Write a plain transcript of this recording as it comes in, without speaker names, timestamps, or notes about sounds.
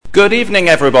Good evening,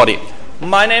 everybody.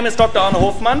 My name is Dr. Arne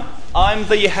Hofmann. I'm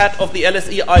the head of the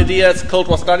LSE Ideas Cold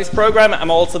War Studies program. I'm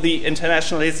also the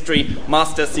International History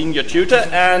Master Senior Tutor,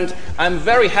 and I'm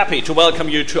very happy to welcome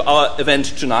you to our event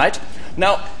tonight.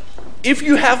 Now, if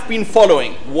you have been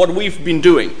following what we've been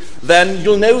doing, then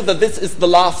you'll know that this is the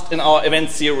last in our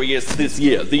event series this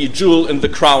year, the Jewel in the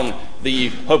Crown, the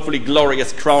hopefully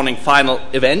glorious crowning final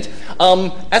event.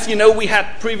 As you know, we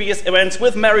had previous events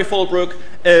with Mary Fulbrook,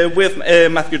 with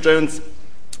Matthew Jones,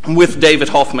 with David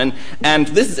Hoffman, and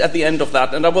this is at the end of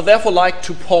that. And I would therefore like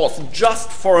to pause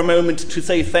just for a moment to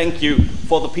say thank you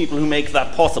for the people who make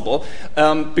that possible,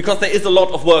 because there is a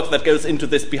lot of work that goes into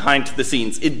this behind the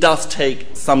scenes. It does take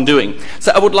some doing.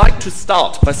 So I would like to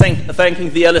start by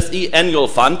thanking the LSE Annual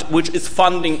Fund, which is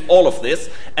funding all of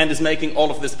this and is making all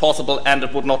of this possible, and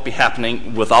it would not be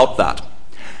happening without that.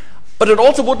 But it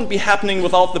also wouldn't be happening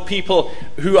without the people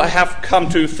who I have come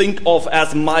to think of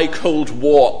as my Cold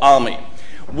War army,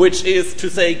 which is to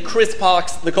say Chris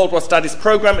Parks, the Cold War Studies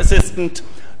Program Assistant,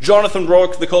 Jonathan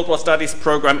Rourke, the Cold War Studies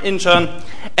Program Intern,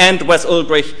 and Wes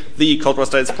Ulbrich, the Cold War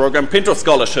Studies Program Pinto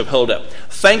Scholarship holder.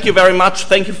 Thank you very much.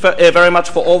 Thank you very much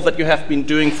for all that you have been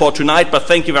doing for tonight, but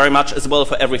thank you very much as well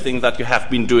for everything that you have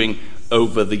been doing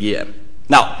over the year.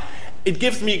 Now, it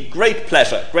gives me great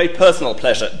pleasure, great personal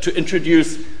pleasure, to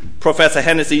introduce Professor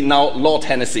Hennessy, now Lord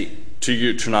Hennessy, to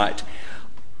you tonight.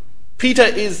 Peter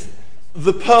is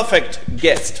the perfect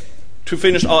guest to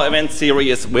finish our event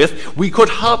series with. We could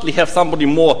hardly have somebody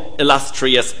more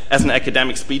illustrious as an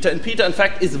academic speaker, and Peter, in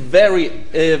fact, is very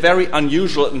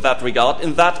unusual in that regard,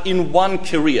 in that in one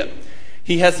career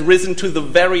he has risen to the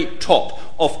very top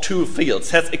of two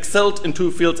fields, has excelled in two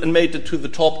fields and made it to the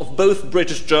top of both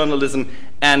British journalism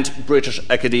and British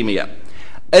academia.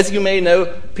 As you may know,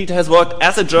 Peter has worked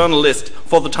as a journalist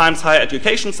for the Times Higher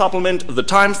Education Supplement, the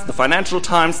Times, the Financial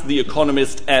Times, the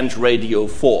Economist, and Radio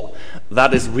 4.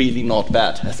 That is really not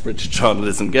bad, as British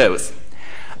journalism goes.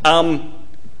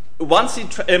 Once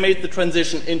he made the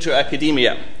transition into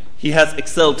academia, he has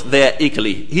excelled there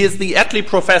equally. He is the Attlee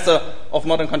Professor of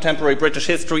Modern Contemporary British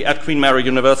History at Queen Mary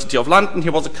University of London. He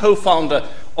was a co-founder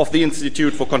of the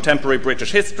Institute for Contemporary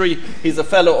British History. He's a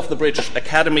Fellow of the British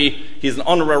Academy. He's an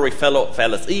Honorary Fellow of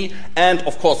LSE. And,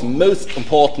 of course, most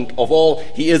important of all,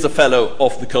 he is a Fellow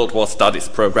of the Cold War Studies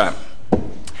Program.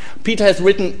 Peter has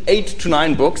written 8 to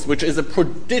 9 books, which is a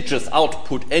prodigious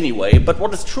output anyway. But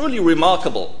what is truly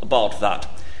remarkable about that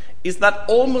is that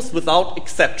almost without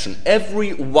exception,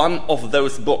 every one of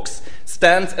those books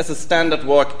stands as a standard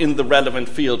work in the relevant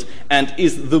field and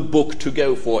is the book to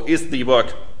go for, is the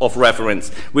work of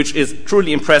reference, which is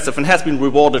truly impressive and has been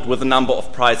rewarded with a number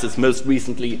of prizes, most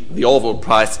recently the Orwell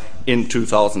Prize in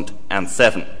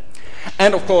 2007.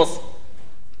 And of course,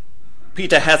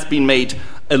 Peter has been made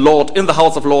a Lord in the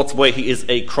House of Lords, where he is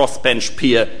a crossbench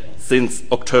peer since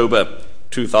October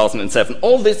 2007.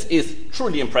 All this is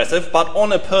truly impressive, but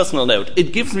on a personal note,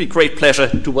 it gives me great pleasure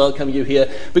to welcome you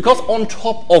here, because on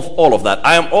top of all of that,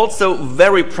 I am also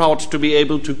very proud to be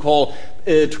able to call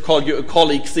you a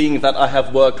colleague, seeing that I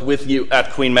have worked with you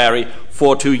at Queen Mary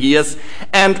for 2 years,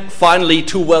 and finally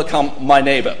to welcome my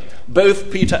neighbour.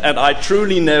 Both Peter and I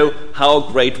truly know how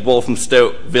great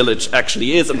Walthamstow village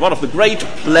actually is, and one of the great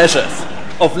pleasures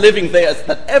of living there is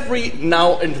that every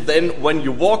now and then when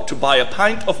you walk to buy a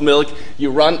pint of milk, you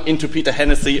run into Peter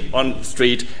Hennessy on the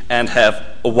street and have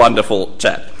a wonderful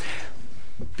chat.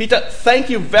 Peter, thank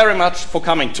you very much for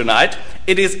coming tonight.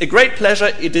 It is a great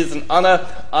pleasure. It is an honor.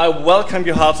 I welcome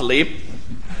you heartily.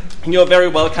 You're very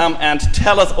welcome, and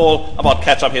tell us all about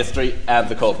catch-up history and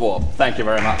the Cold War. Thank you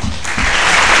very much.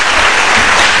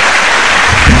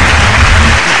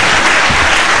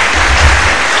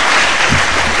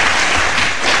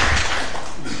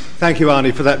 Thank you,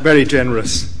 Arnie, for that very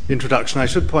generous introduction. I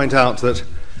should point out that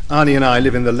Arnie and I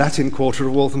live in the Latin Quarter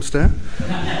of Walthamstow,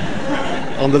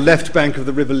 on the left bank of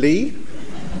the River Lee,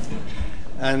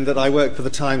 and that I worked for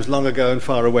the Times long ago and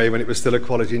far away when it was still a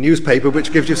quality newspaper,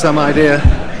 which gives you some idea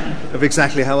of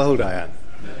exactly how old I am.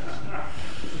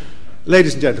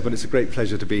 Ladies and gentlemen, it's a great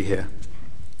pleasure to be here.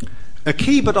 A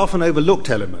key but often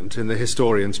overlooked element in the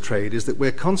historian's trade is that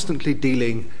we're constantly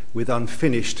dealing with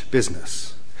unfinished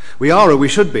business. We are, or we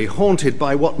should be, haunted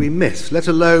by what we miss, let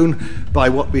alone by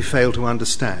what we fail to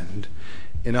understand,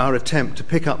 in our attempt to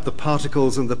pick up the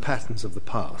particles and the patterns of the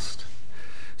past.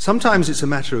 Sometimes it's a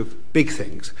matter of big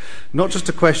things, not just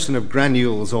a question of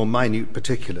granules or minute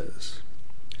particulars.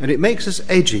 And it makes us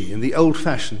edgy in the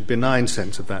old-fashioned, benign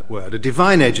sense of that word, a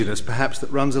divine edginess perhaps that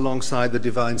runs alongside the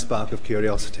divine spark of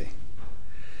curiosity.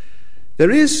 There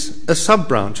is a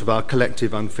sub-branch of our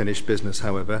collective unfinished business,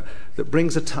 however, that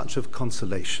brings a touch of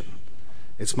consolation.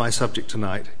 It's my subject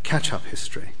tonight, catch-up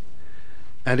history.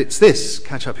 And it's this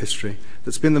catch-up history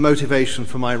that's been the motivation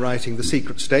for my writing The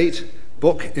Secret State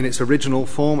book in its original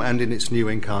form and in its new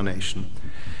incarnation,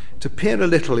 to peer a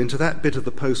little into that bit of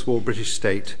the post-war British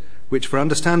state which, for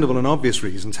understandable and obvious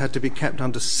reasons, had to be kept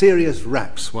under serious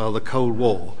wraps while the Cold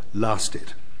War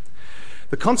lasted.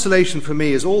 The consolation for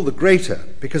me is all the greater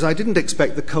because I didn't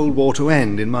expect the Cold War to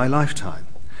end in my lifetime,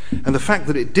 and the fact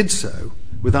that it did so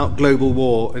without global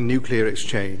war and nuclear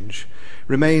exchange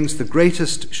remains the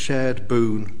greatest shared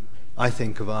boon, I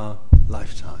think, of our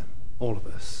lifetime, all of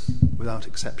us, without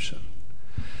exception.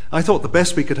 I thought the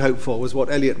best we could hope for was what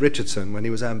Elliot Richardson, when he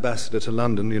was ambassador to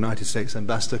London, the United States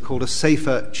ambassador, called a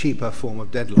safer, cheaper form of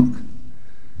deadlock.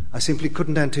 I simply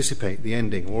couldn't anticipate the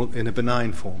ending, or in a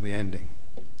benign form, the ending.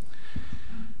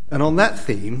 And on that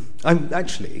theme,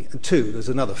 there's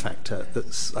another factor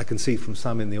that I can see from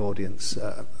some in the audience.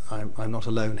 I'm not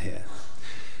alone here.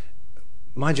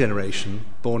 My generation,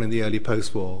 born in the early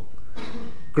post-war,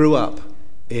 grew up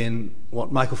in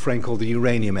what Michael Frayn called the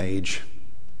uranium age.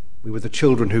 We were the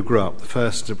children who grew up, the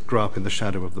first to grow up in the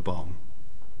shadow of the bomb.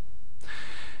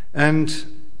 And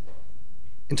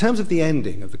in terms of the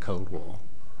ending of the Cold War,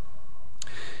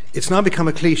 it's now become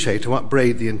a cliche to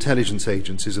upbraid the intelligence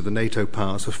agencies of the NATO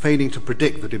powers for failing to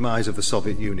predict the demise of the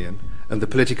Soviet Union and the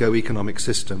politico-economic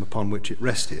system upon which it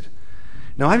rested.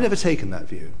 Now, I've never taken that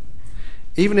view.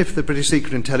 Even if the British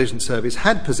Secret Intelligence Service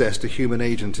had possessed a human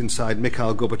agent inside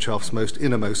Mikhail Gorbachev's most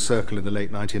innermost circle in the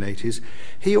late 1980s,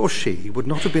 he or she would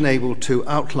not have been able to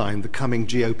outline the coming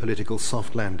geopolitical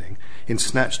soft landing in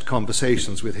snatched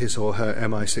conversations with his or her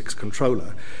MI6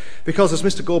 controller. Because, as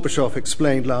Mr. Gorbachev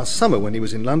explained last summer when he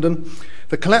was in London,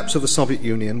 the collapse of the Soviet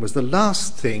Union was the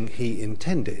last thing he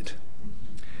intended.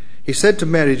 He said to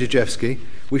Mary Dejevsky,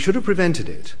 "We should have prevented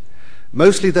it.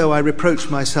 Mostly, though, I reproach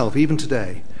myself, even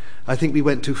today. I think we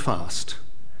went too fast.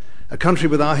 A country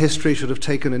with our history should have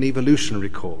taken an evolutionary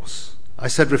course. I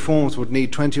said reforms would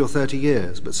need 20 or 30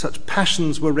 years, but such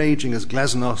passions were raging as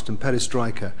glasnost and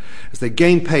perestroika, as they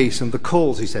gained pace, and the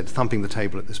calls," he said, thumping the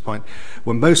table at this point,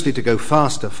 "were mostly to go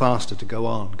faster, faster, to go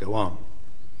on, go on."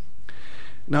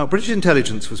 Now, British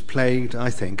intelligence was plagued, I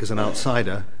think, as an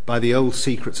outsider, by the old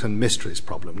secrets and mysteries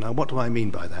problem. Now, what do I mean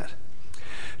by that?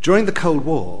 During the Cold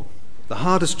War, the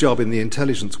hardest job in the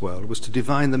intelligence world was to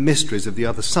divine the mysteries of the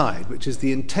other side, which is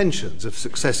the intentions of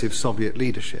successive Soviet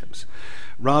leaderships,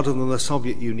 rather than the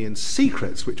Soviet Union's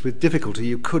secrets, which with difficulty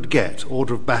you could get,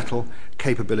 order of battle,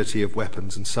 capability of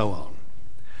weapons, and so on.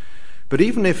 But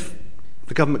even if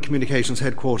the government communications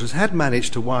headquarters had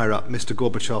managed to wire up Mr.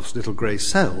 Gorbachev's little grey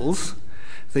cells,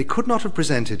 they could not have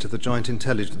presented to the Joint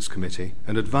Intelligence Committee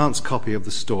an advance copy of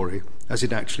the story as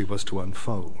it actually was to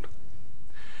unfold.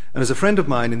 And as a friend of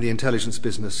mine in the intelligence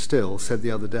business still said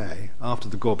the other day, after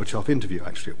the Gorbachev interview,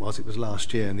 actually it was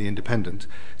last year in The Independent,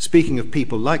 speaking of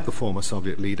people like the former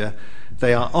Soviet leader,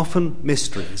 they are often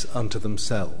mysteries unto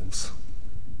themselves.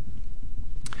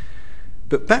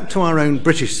 But back to our own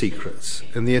British secrets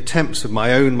and the attempts of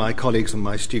my colleagues and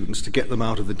my students to get them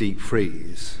out of the deep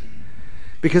freeze.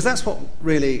 Because that's what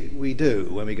really we do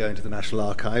when we go into the National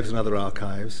Archives and other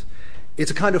archives. It's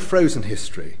a kind of frozen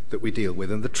history that we deal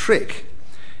with, and the trick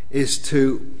is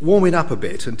to warm it up a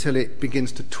bit until it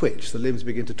begins to twitch, the limbs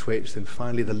begin to twitch, then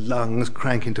finally the lungs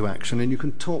crank into action and you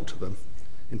can talk to them,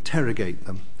 interrogate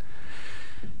them.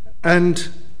 And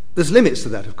there's limits to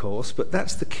that, of course, but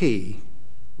that's the key.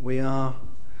 We are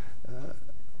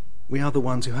the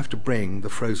ones who have to bring the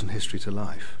frozen history to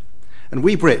life. And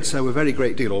we Brits owe a very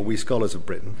great deal, or we scholars of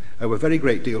Britain, owe a very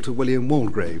great deal to William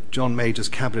Waldegrave, John Major's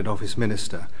Cabinet Office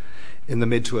Minister in the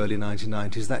mid to early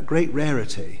 1990s, that great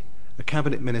rarity, a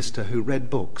cabinet minister who read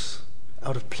books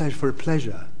out of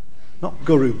pleasure, not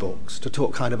guru books to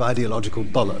talk kind of ideological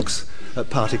bollocks at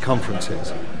party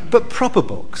conferences, but proper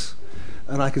books.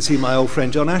 And I can see my old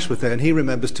friend John Ashworth there, and he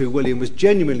remembers too William was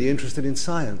genuinely interested in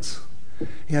science.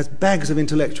 He has bags of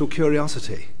intellectual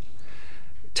curiosity.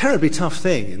 Terribly tough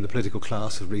thing in the political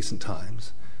class of recent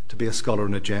times to be a scholar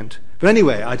and a gent. But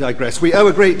anyway, I digress. We owe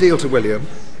a great deal to William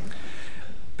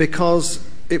because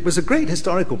it was a great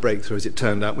historical breakthrough, as it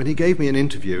turned out, when he gave me an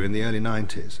interview in the early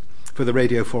 90s for the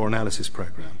Radio 4 Analysis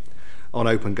programme on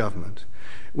open government,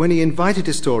 when he invited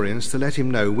historians to let him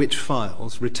know which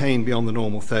files, retained beyond the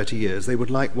normal 30 years, they would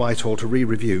like Whitehall to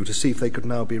re-review to see if they could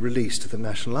now be released to the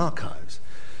National Archives.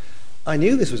 I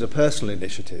knew this was a personal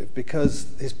initiative because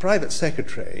his private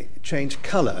secretary changed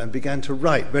colour and began to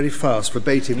write very fast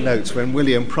verbatim notes when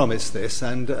William promised this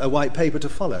and a white paper to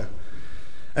follow.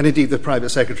 And indeed, the private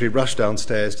secretary rushed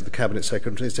downstairs to the cabinet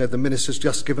secretary and said, "The minister's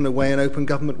just given away an open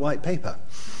government white paper."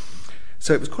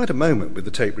 So it was quite a moment with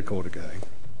the tape recorder going.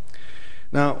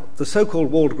 Now, the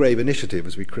so-called Waldegrave Initiative,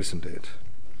 as we christened it,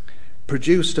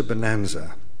 produced a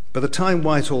bonanza. By the time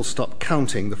Whitehall stopped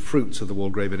counting the fruits of the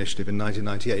Waldegrave Initiative in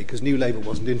 1998, because New Labour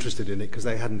wasn't interested in it because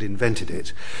they hadn't invented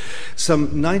it,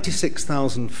 some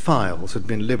 96,000 files had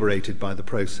been liberated by the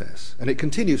process, and it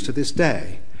continues to this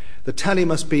day. The tally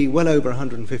must be well over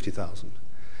 150,000.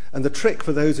 And the trick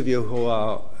for those of you who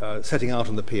are setting out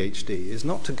on the PhD is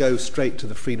not to go straight to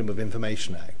the Freedom of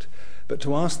Information Act, but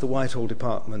to ask the Whitehall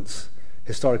Department's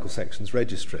historical sections,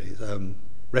 registries,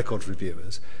 records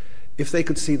reviewers, if they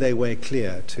could see their way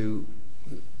clear to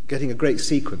getting a great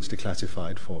sequence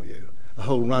declassified for you, a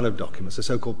whole run of documents, a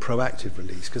so-called proactive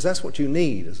release, because that's what you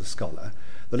need as a scholar.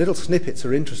 The little snippets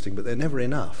are interesting, but they're never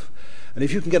enough. And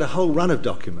if you can get a whole run of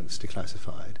documents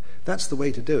declassified, that's the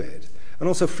way to do it. And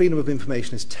also freedom of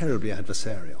information is terribly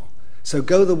adversarial. So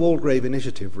go the Waldegrave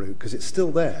Initiative route, because it's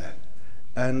still there.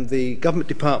 And the government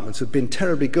departments have been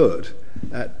terribly good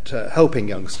at helping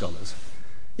young scholars.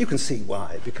 You can see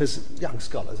why, because young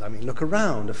scholars, look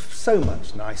around, are so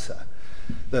much nicer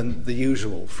than the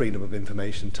usual freedom of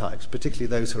information types, particularly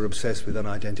those who are obsessed with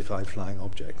unidentified flying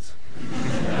objects,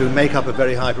 who make up a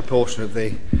very high proportion of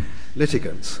the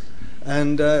litigants.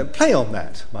 And play on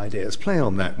that, my dears, play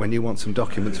on that when you want some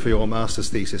documents for your master's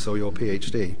thesis or your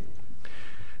PhD.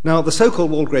 Now, the so-called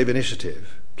Waldegrave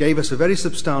Initiative gave us a very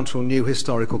substantial new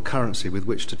historical currency with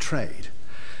which to trade.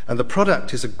 And the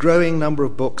product is a growing number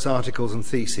of books, articles and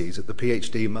theses at the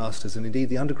PhD, master's and indeed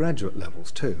the undergraduate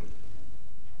levels too.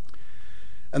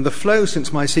 And the flow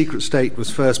since My Secret State was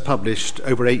first published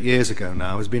over 8 years ago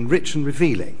now has been rich and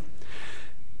revealing.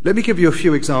 Let me give you a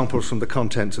few examples from the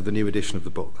contents of the new edition of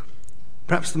the book.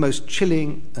 Perhaps the most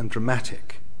chilling and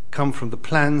dramatic come from the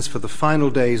plans for the final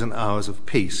days and hours of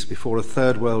peace before a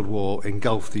Third World War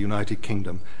engulfed the United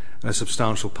Kingdom and a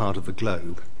substantial part of the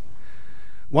globe.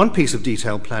 One piece of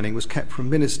detailed planning was kept from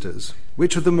ministers.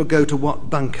 Which of them would go to what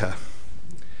bunker?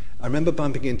 I remember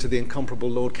bumping into the incomparable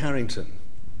Lord Carrington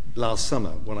last summer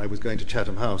when I was going to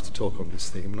Chatham House to talk on this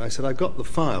theme, and I said, I've got the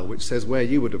file which says where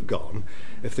you would have gone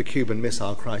if the Cuban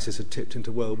Missile Crisis had tipped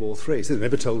into World War III. He said, they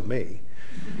never told me.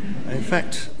 And in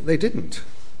fact, they didn't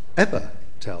ever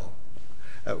tell.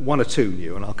 One or two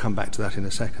knew, and I'll come back to that in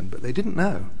a second, but they didn't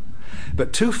know.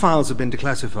 But 2 files have been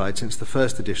declassified since the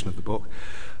first edition of the book.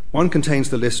 One contains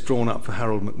the list drawn up for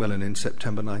Harold Macmillan in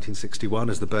September 1961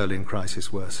 as the Berlin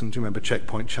crisis worsened. Do you remember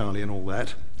Checkpoint Charlie and all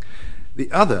that?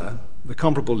 The other, the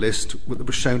comparable list,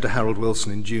 was shown to Harold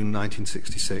Wilson in June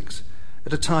 1966,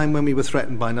 at a time when we were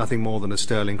threatened by nothing more than a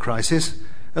sterling crisis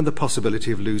and the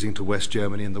possibility of losing to West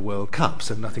Germany in the World Cup,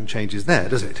 so nothing changes there,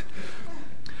 does it?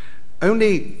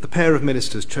 Only the pair of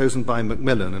ministers chosen by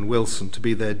Macmillan and Wilson to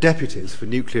be their deputies for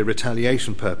nuclear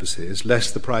retaliation purposes,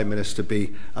 lest the Prime Minister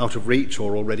be out of reach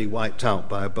or already wiped out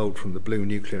by a bolt from the blue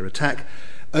nuclear attack,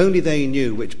 only they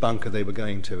knew which bunker they were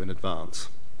going to in advance.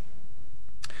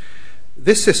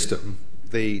 This system,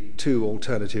 the 2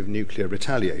 alternative nuclear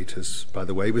retaliators, by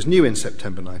the way, was new in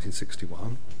September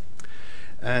 1961.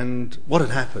 And what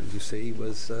had happened, you see,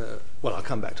 was... I'll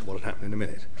come back to what had happened in a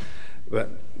minute. But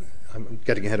I'm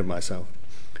getting ahead of myself.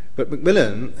 But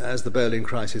Macmillan, as the Berlin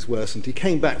crisis worsened, he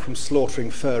came back from slaughtering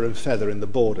fur and feather in the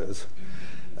borders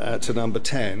to number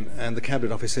 10, and the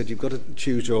Cabinet Office said, you've got to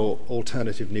choose your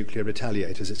alternative nuclear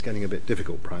retaliators. It's getting a bit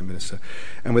difficult, Prime Minister.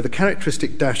 And with a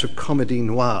characteristic dash of comedy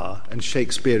noir and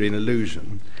Shakespearean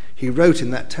allusion, he wrote in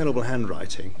that terrible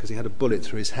handwriting, because he had a bullet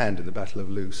through his hand in the Battle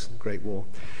of Loos, the Great War,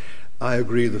 I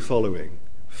agree the following.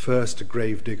 First,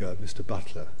 gravedigger, Mr.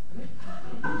 Butler.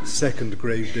 Second,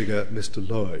 gravedigger, Mr.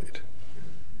 Lloyd.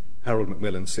 Harold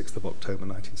Macmillan, 6th of October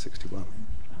 1961.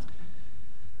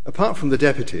 Apart from the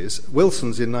deputies,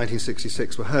 Wilson's in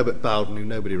 1966 were Herbert Bowden, who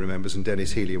nobody remembers, and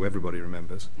Dennis Healy, who everybody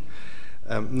remembers.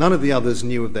 None of the others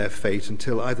knew of their fate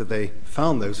until either they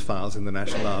found those files in the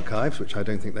National Archives, which I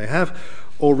don't think they have,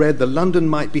 or read the London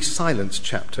Might Be Silenced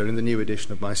chapter in the new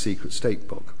edition of My Secret State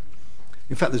book.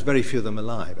 In fact, there's very few of them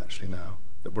alive, actually, now,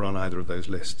 that were on either of those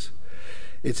lists.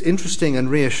 It's interesting and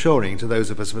reassuring to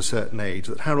those of us of a certain age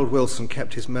that Harold Wilson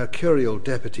kept his mercurial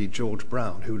deputy, George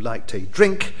Brown, who liked a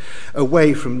drink,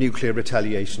 away from nuclear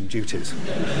retaliation duties.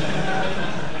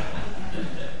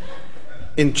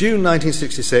 In June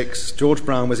 1966, George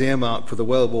Brown was earmarked for the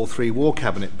World War III War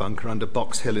Cabinet bunker under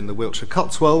Box Hill in the Wiltshire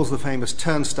Cotswolds, the famous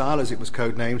turnstile, as it was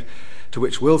codenamed, to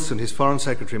which Wilson, his Foreign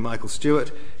Secretary Michael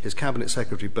Stewart, his Cabinet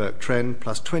Secretary Burke Trenn,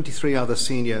 plus 23 other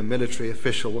senior military,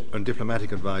 official and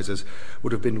diplomatic advisers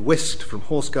would have been whisked from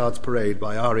Horse Guards Parade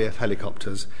by RAF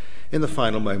helicopters in the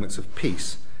final moments of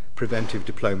peace, preventive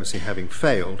diplomacy having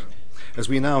failed, as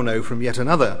we now know from yet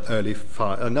another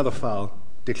file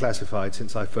declassified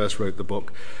since I first wrote the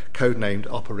book, codenamed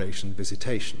Operation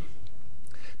Visitation.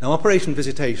 Now, Operation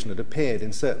Visitation had appeared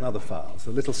in certain other files.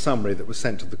 The little summary that was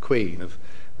sent to the Queen of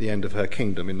the end of her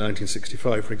kingdom in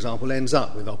 1965, for example, ends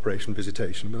up with Operation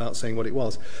Visitation without saying what it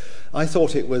was. I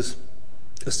thought it was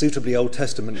a suitably Old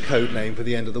Testament code name for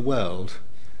the end of the world,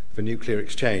 for nuclear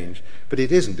exchange, but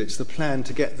it isn't. It's the plan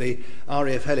to get the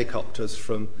RAF helicopters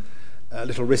from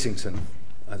Little Rissington,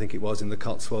 I think it was, in the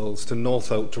Cotswolds, to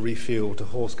Northolt to refuel, to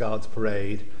Horse Guards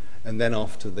Parade, and then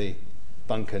off to the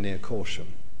bunker near Corsham.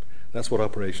 That's what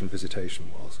Operation Visitation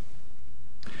was.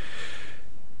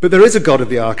 But there is a God of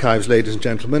the archives, ladies and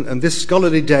gentlemen, and this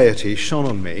scholarly deity shone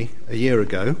on me a year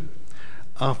ago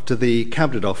after the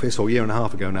Cabinet Office, or a year and a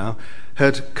half ago now,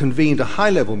 had convened a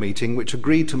high-level meeting which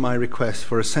agreed to my request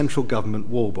for a central government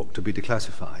war book to be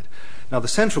declassified. Now, the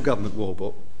central government war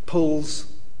book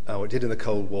pulls, it did in the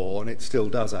Cold War, and it still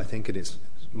does, I think, in its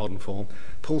modern form,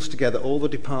 pulls together all the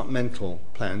departmental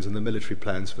plans and the military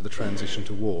plans for the transition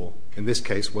to war, in this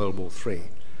case, World War III.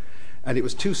 And it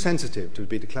was too sensitive to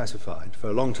be declassified for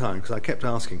a long time because I kept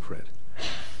asking for it.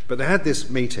 But they had this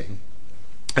meeting,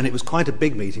 and it was quite a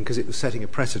big meeting because it was setting a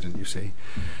precedent, you see.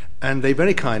 And they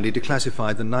very kindly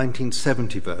declassified the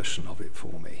 1970 version of it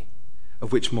for me,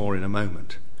 of which more in a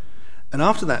moment. And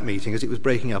after that meeting, as it was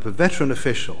breaking up, a veteran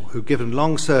official who'd given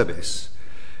long service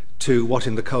to what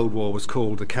in the Cold War was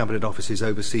called the Cabinet Office's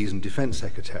Overseas and Defence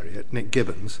Secretariat, Nick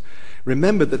Gibbons,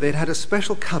 remembered that they'd had a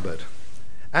special cupboard,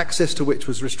 access to which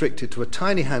was restricted to a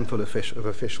tiny handful of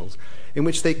officials, in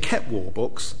which they kept war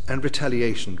books and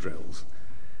retaliation drills.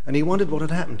 And he wondered what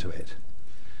had happened to it.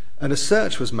 And a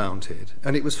search was mounted,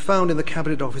 and it was found in the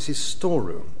Cabinet Office's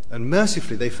storeroom. And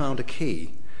mercifully, they found a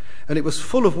key. And it was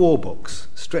full of war books,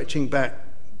 stretching back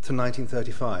to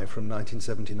 1935 from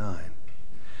 1979.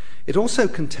 It also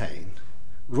contained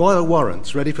royal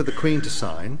warrants ready for the Queen to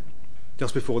sign,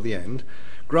 just before the end,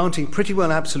 granting pretty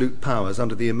well absolute powers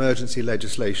under the emergency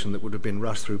legislation that would have been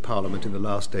rushed through Parliament in the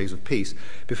last days of peace,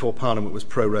 before Parliament was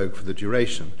prorogued for the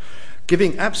duration,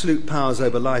 giving absolute powers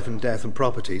over life and death and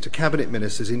property to cabinet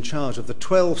ministers in charge of the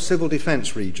 12 civil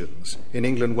defence regions in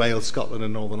England, Wales, Scotland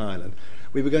and Northern Ireland.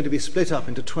 We were going to be split up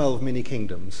into 12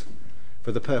 mini-kingdoms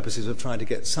for the purposes of trying to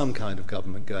get some kind of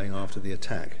government going after the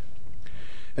attack.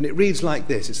 And it reads like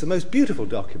this. It's the most beautiful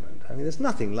document. I mean, there's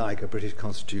nothing like a British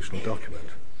constitutional document.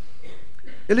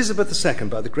 Elizabeth II,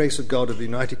 by the grace of God of the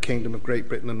United Kingdom of Great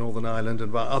Britain and Northern Ireland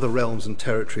and by other realms and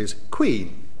territories,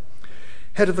 Queen,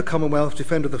 Head of the Commonwealth,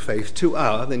 Defender of the Faith, to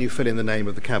our, then you fill in the name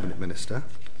of the Cabinet Minister.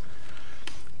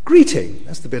 Greeting,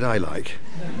 that's the bit I like.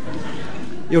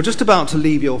 You're just about to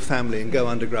leave your family and go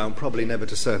underground, probably never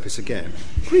to surface again.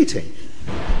 Greeting.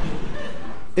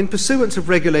 In pursuance of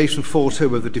Regulation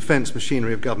 4.2 of the Defence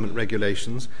Machinery of Government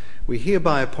Regulations, we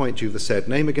hereby appoint you, the said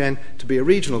name again, to be a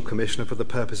regional commissioner for the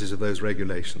purposes of those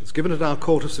regulations, given at our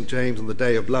Court of St. James on the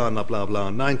day of blah, blah, blah, blah,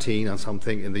 19 or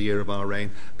something in the year of our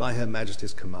reign, by Her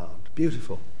Majesty's command.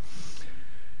 Beautiful.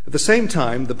 At the same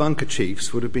time, the bunker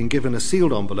chiefs would have been given a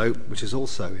sealed envelope, which is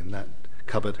also in that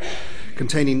cupboard,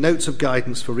 containing notes of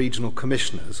guidance for regional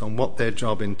commissioners on what their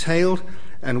job entailed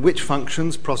and which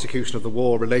functions, prosecution of the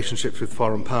war, relationships with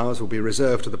foreign powers, will be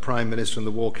reserved to the Prime Minister and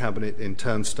the War Cabinet in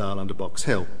Turnstile under Box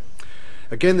Hill.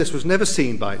 Again, this was never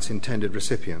seen by its intended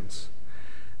recipients.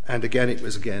 And again, it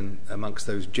was amongst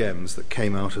those gems that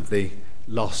came out of the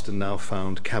lost and now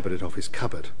found Cabinet Office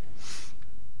cupboard.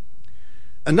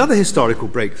 Another historical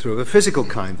breakthrough of a physical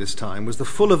kind this time was the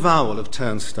full avowal of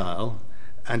Turnstile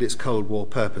and its Cold War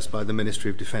purpose by the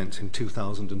Ministry of Defence in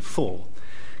 2004.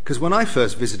 Because when I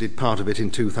first visited part of it in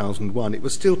 2001, it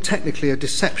was still technically a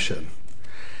deception.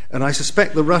 And I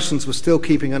suspect the Russians were still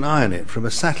keeping an eye on it from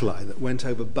a satellite that went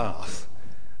over Bath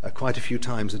quite a few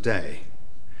times a day.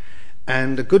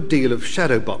 And a good deal of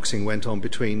shadow boxing went on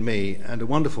between me and a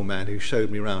wonderful man who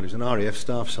showed me around. He was an RAF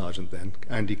staff sergeant then,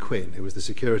 Andy Quinn, who was the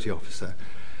security officer.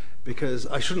 Because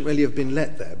I shouldn't really have been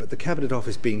let there, but the Cabinet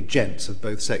Office, being gents of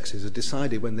both sexes, had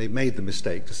decided when they made the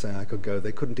mistake to say I could go,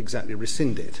 they couldn't exactly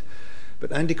rescind it.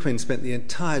 But Andy Quinn spent the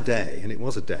entire day, and it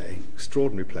was a day,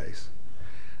 extraordinary place,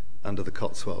 under the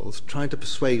Cotswolds, trying to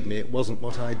persuade me it wasn't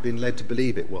what I'd been led to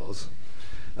believe it was.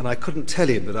 And I couldn't tell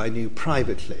him that I knew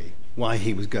privately why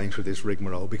he was going through this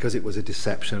rigmarole, because it was a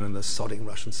deception and the sodding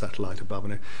Russian satellite above.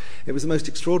 And it was the most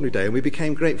extraordinary day, and we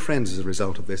became great friends as a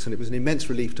result of this, and it was an immense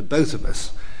relief to both of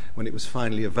us when it was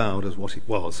finally avowed as what it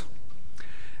was.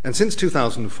 And since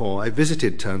 2004, I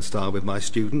visited Turnstile with my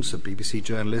students, a BBC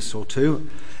journalist or two,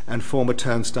 and former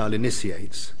Turnstile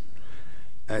initiates.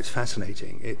 It's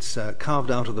fascinating. It's carved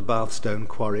out of the Bath Stone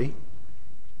Quarry.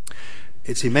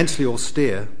 It's immensely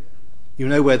austere. You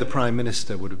know where the Prime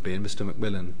Minister would have been, Mr.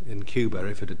 Macmillan, in Cuba,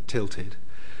 if it had tilted.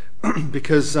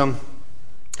 Because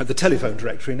The telephone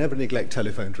directory, never neglect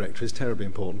telephone directory, is terribly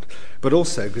important, but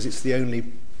also because it's the only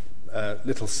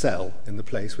little cell in the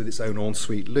place with its own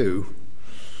ensuite loo,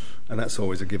 and that's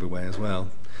always a giveaway as well.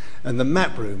 And the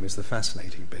map room is the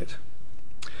fascinating bit,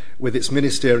 with its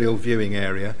ministerial viewing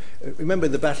area. Remember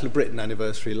the Battle of Britain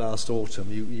anniversary last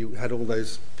autumn, you had all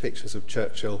those pictures of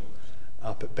Churchill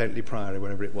up at Bentley Priory,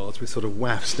 wherever it was, with sort of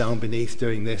wafts down beneath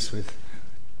doing this with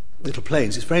little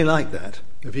planes. It's very like that,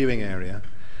 a viewing area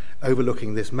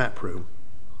overlooking this map room.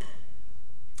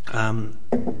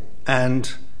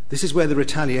 And this is where the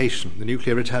retaliation, the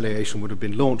nuclear retaliation, would have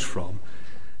been launched from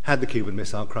had the Cuban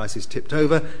Missile Crisis tipped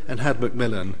over and had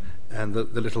Macmillan and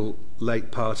the little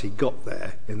late party got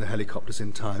there in the helicopters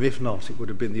in time. If not, it would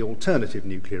have been the alternative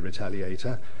nuclear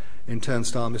retaliator. In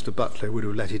Turnstile, Mr. Butler would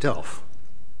have let it off,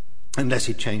 unless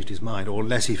he changed his mind or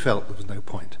unless he felt there was no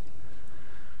point.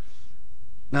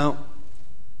 Now,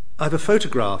 I have a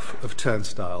photograph of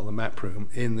Turnstile, the map room,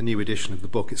 in the new edition of the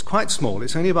book. It's quite small.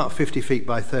 It's only about 50 feet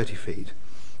by 30 feet,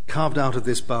 carved out of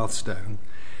this Bath stone.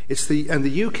 It's the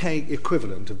UK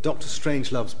equivalent of Dr.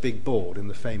 Strangelove's big board in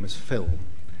the famous film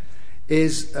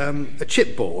is a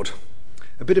chipboard,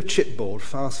 a bit of chipboard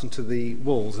fastened to the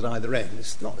walls at either end.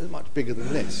 It's not much bigger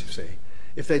than this, you see.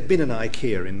 If there'd been an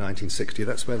IKEA in 1960,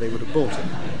 that's where they would have bought it.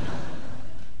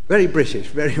 Very British,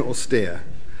 very austere.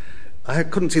 I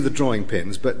couldn't see the drawing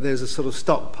pins, but there's a sort of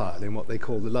stockpile in what they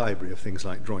call the library of things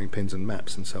like drawing pins and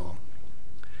maps and so on.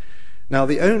 Now,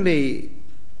 the only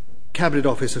Cabinet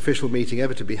Office official meeting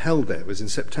ever to be held there was in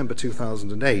September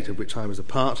 2008, of which I was a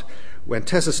part, when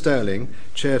Tessa Sterling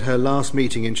chaired her last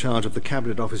meeting in charge of the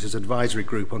Cabinet Office's advisory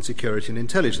group on security and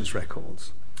intelligence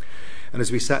records. And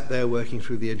as we sat there working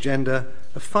through the agenda,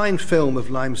 a fine film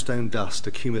of limestone dust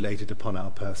accumulated upon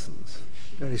our persons.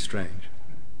 Very strange.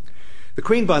 The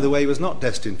Queen, by the way, was not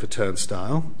destined for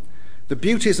Turnstile. The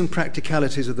beauties and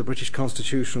practicalities of the British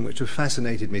Constitution, which have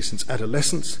fascinated me since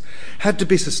adolescence, had to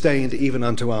be sustained even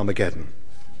unto Armageddon.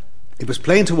 It was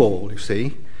plain to all, you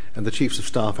see, and the Chiefs of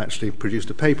Staff actually produced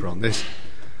a paper on this,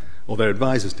 or their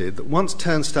advisors did, that once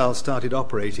Turnstile started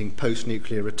operating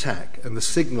post-nuclear attack and the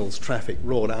signals traffic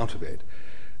roared out of it,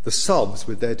 the SOBs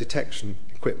with their detection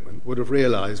equipment would have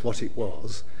realised what it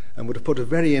was and would have put a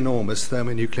very enormous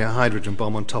thermonuclear hydrogen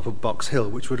bomb on top of Box Hill,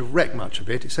 which would have wrecked much of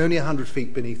it. It's only 100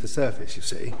 feet beneath the surface, you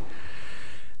see.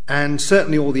 And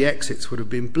certainly all the exits would have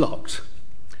been blocked.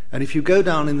 And if you go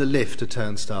down in the lift to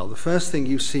Turnstile, the first thing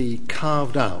you see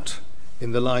carved out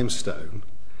in the limestone,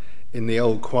 in the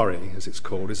old quarry, as it's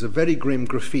called, is a very grim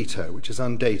graffito, which is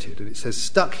undated. And it says,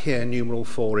 "Stuck here, numeral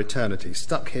for eternity."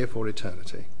 Stuck here for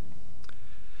eternity.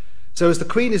 So as the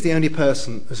Queen is the only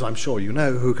person, as I'm sure you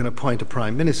know, who can appoint a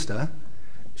Prime Minister,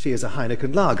 she is a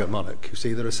Heineken Lager monarch. You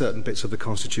see, there are certain bits of the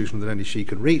Constitution that only she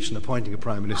can reach, and appointing a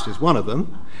Prime Minister is one of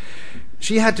them.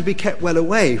 She had to be kept well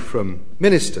away from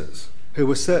ministers who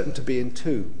were certain to be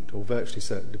entombed, or virtually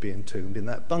certain to be entombed, in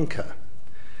that bunker.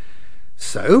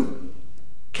 So,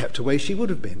 kept away she would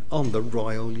have been on the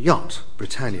royal yacht,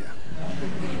 Britannia.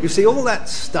 You see, all that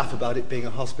stuff about it being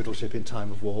a hospital ship in time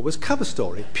of war was cover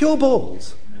story, pure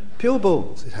balls. Pure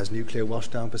balls. It has nuclear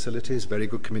washdown facilities, very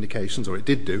good communications, or it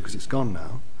did do because it's gone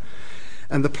now.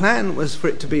 And the plan was for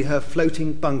it to be her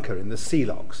floating bunker in the sea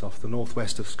locks off the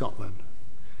northwest of Scotland.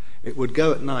 It would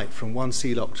go at night from one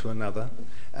sea lock to another,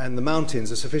 and the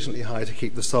mountains are sufficiently high to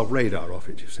keep the SOV radar off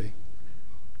it, you see.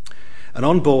 And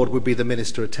on board would be the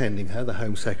minister attending her, the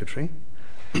Home Secretary,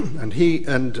 and he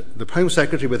and the Home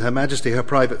Secretary with Her Majesty, her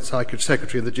private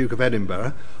secretary, and the Duke of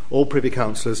Edinburgh, all Privy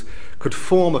Councillors, could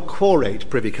form a quorate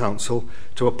Privy Council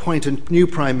to appoint a new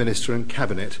Prime Minister and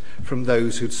Cabinet from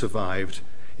those who'd survived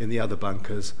in the other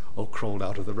bunkers or crawled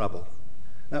out of the rubble.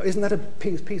 Now, isn't that a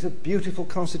piece of beautiful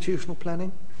constitutional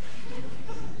planning?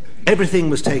 Everything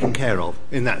was taken care of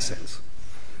in that sense.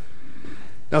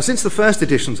 Now, since the first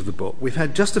editions of the book, we've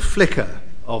had just a flicker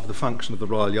of the function of the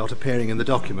royal yacht appearing in the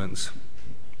documents.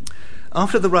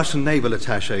 After the Russian naval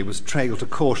attaché was trailed to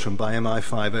Corsham by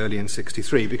MI5 early in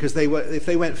 '63, because if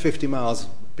they went 50 miles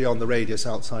beyond the radius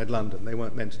outside London, they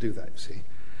weren't meant to do that, you see,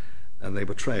 and they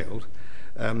were trailed,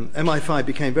 MI5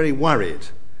 became very worried,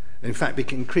 in fact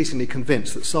became increasingly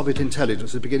convinced that Soviet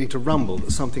intelligence was beginning to rumble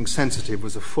that something sensitive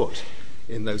was afoot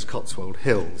in those Cotswold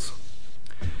hills.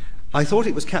 I thought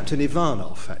it was Captain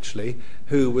Ivanov, actually,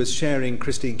 who was sharing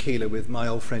Christine Keeler with my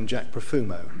old friend Jack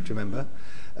Profumo, do you remember?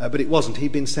 But it wasn't.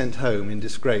 He'd been sent home in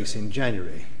disgrace in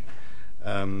January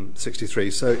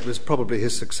 '63, so it was probably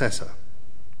his successor.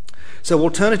 So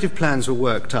alternative plans were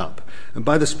worked up, and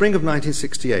by the spring of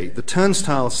 1968, the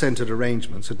turnstile-centred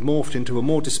arrangements had morphed into a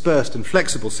more dispersed and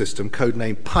flexible system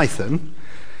codenamed Python.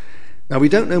 Now, we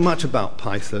don't know much about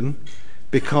Python,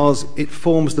 because it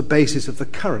forms the basis of the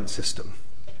current system.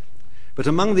 But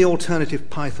among the alternative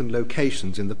Python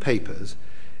locations in the papers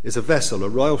is a vessel, a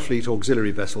Royal Fleet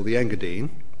auxiliary vessel, the Engadine,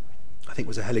 I think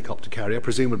was a helicopter carrier,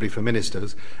 presumably for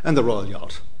ministers, and the Royal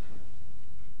Yacht.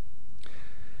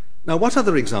 Now, what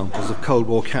other examples of Cold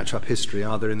War catch-up history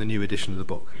are there in the new edition of the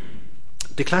book?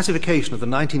 Declassification of the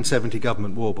 1970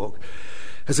 Government War Book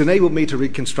has enabled me to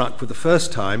reconstruct for the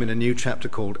first time in a new chapter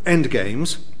called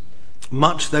Endgames,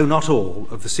 much, though not all,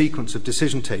 of the sequence of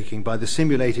decision-taking by the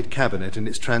simulated cabinet in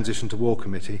its transition to war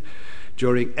committee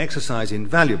during Exercise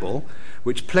Invaluable,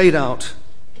 which played out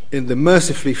in the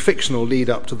mercifully fictional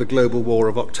lead-up to the global war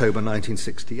of October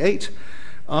 1968,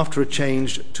 after a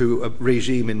change to a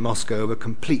regime in Moscow of a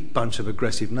complete bunch of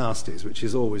aggressive nasties, which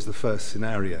is always the first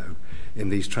scenario in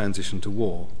these transition to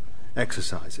war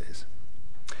exercises.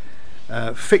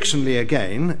 Fictionally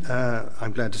again,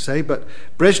 I'm glad to say, but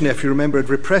Brezhnev, you remember, had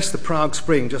repressed the Prague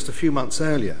Spring just a few months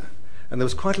earlier, and there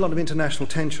was quite a lot of international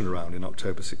tension around in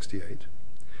October 68.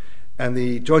 And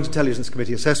the Joint Intelligence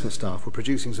Committee assessment staff were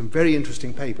producing some very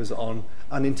interesting papers on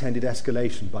unintended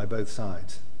escalation by both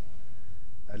sides,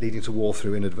 leading to war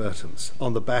through inadvertence,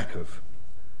 on the back of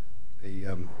the...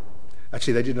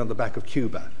 actually, they did it on the back of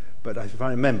Cuba, but if I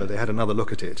remember, they had another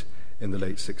look at it in the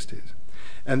late 60s.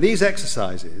 And these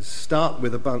exercises start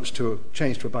with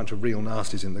change to a bunch of real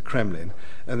nasties in the Kremlin,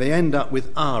 and they end up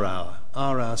with R Hour.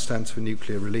 R Hour stands for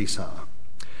Nuclear Release Hour.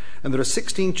 And there are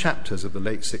 16 chapters of the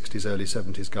late 60s, early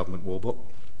 70s Government War Book.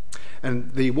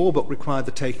 And the War Book required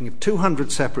the taking of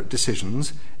 200 separate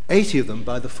decisions, 80 of them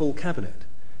by the full cabinet,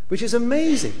 which is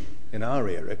amazing in our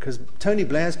era, because Tony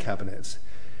Blair's cabinets,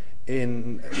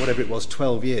 in whatever it was,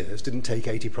 12 years, didn't take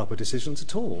 80 proper decisions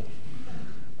at all.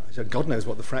 God knows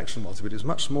what the fraction was, but it was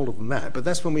much smaller than that. But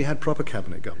that's when we had proper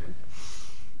cabinet government.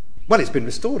 Well, it's been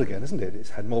restored again, hasn't it?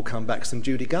 It's had more comebacks than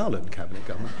Judy Garland cabinet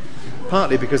government,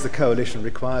 partly because the coalition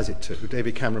requires it to.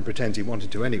 David Cameron pretends he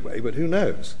wanted to anyway, but who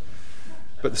knows?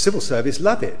 But the civil service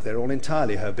love it. They're all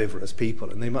entirely herbivorous people,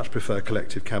 and they much prefer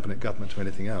collective cabinet government to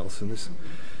anything else. And this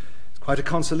is quite a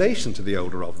consolation to the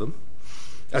older of them,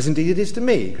 as indeed it is to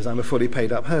me, because I'm a fully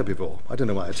paid up herbivore. I don't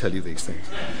know why I tell you these things.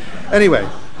 Anyway,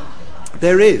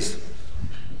 there is,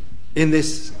 in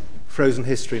this frozen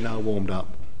history now warmed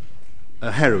up,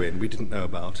 a heroine we didn't know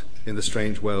about in the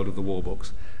strange world of the war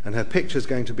books, and her picture's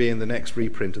going to be in the next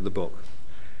reprint of the book.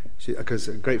 Because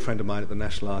a great friend of mine at the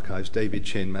National Archives, David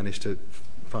Chin, managed to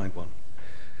find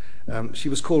one. She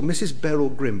was called Mrs.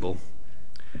 Beryl Grimble,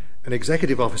 an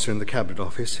executive officer in the Cabinet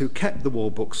Office who kept the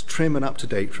war books trim and up to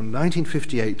date from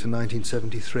 1958 to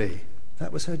 1973.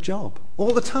 That was her job,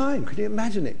 all the time. Could you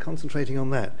imagine it, concentrating on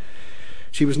that?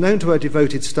 She was known to her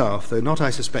devoted staff, though not, I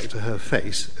suspect, to her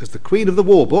face, as the Queen of the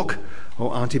War Book,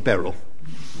 or Auntie Beryl.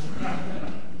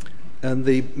 And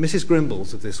the Mrs.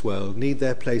 Grimbles of this world need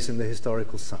their place in the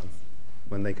historical sun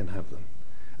when they can have them.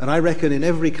 And I reckon in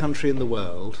every country in the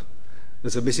world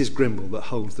there's a Mrs. Grimble that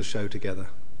holds the show together.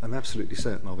 I'm absolutely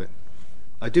certain of it.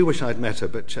 I do wish I'd met her,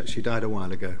 but she died a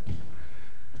while ago.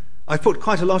 I've put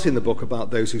quite a lot in the book about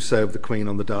those who served the Queen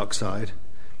on the dark side.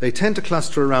 They tend to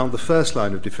cluster around the first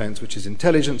line of defence, which is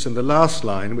intelligence, and the last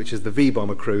line, which is the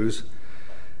V-bomber crews,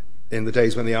 in the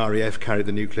days when the RAF carried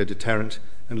the nuclear deterrent,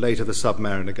 and later the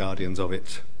submariner guardians of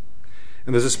it.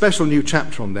 And there's a special new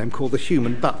chapter on them called The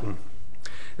Human Button,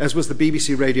 as was the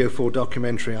BBC Radio 4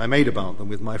 documentary I made about them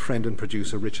with my friend and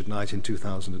producer Richard Knight in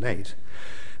 2008.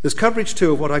 There's coverage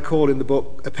too of what I call in the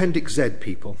book Appendix Z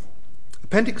people.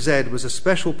 Appendix Z was a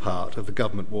special part of the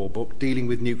Government War Book dealing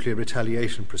with nuclear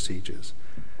retaliation procedures.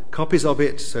 Copies of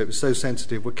it, so it was so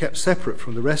sensitive, were kept separate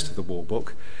from the rest of the war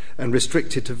book and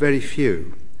restricted to very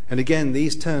few. And again,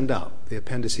 these turned up, the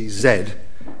appendices Z,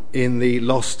 in the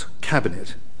lost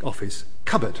Cabinet Office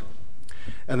cupboard.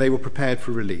 And they were prepared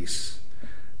for release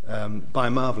by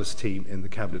a marvellous team in the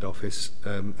Cabinet Office,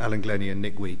 Alan Glennie and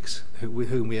Nick Weeks, to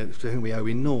whom we owe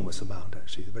enormous amount,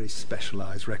 actually, very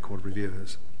specialised record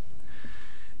reviewers.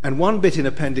 And one bit in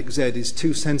Appendix Z is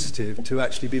too sensitive to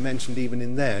actually be mentioned even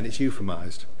in there, and it's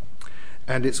euphemised.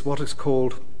 And it's what is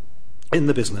called, in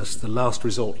the business, the last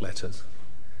resort letters.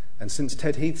 And since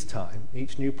Ted Heath's time,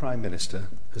 each new Prime Minister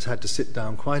has had to sit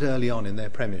down quite early on in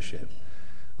their premiership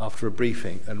after a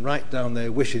briefing and write down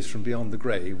their wishes from beyond the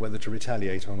grave, whether to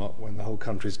retaliate or not when the whole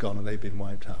country's gone and they've been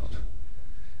wiped out.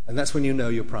 And that's when you know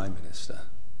you're Prime Minister.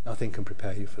 Nothing can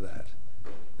prepare you for that.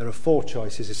 There are 4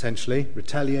 choices, essentially.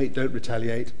 Retaliate, don't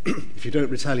retaliate. If you don't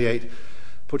retaliate,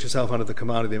 put yourself under the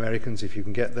command of the Americans if you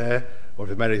can get there, or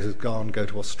if America's gone, go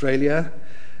to Australia,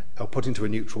 or put into a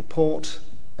neutral port.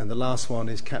 And the last one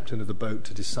is captain of the boat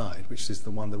to decide, which is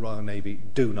the one the Royal Navy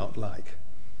do not like.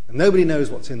 And nobody knows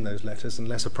what's in those letters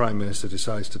unless a Prime Minister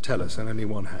decides to tell us, and only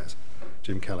one has,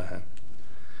 Jim Callaghan.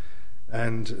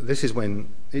 And this is when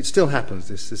it still happens,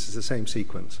 this is the same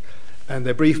sequence. And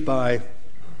they're briefed by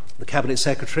the Cabinet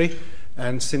Secretary,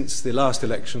 and since the last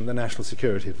election, the National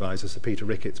Security Advisor, Sir Peter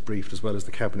Ricketts, briefed, as well as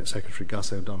the Cabinet Secretary,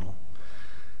 Gus O'Donnell.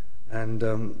 And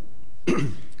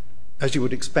as you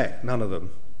would expect, none of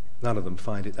them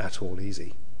find it at all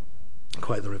easy.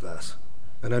 Quite the reverse.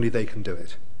 And only they can do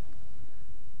it.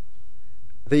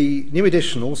 The new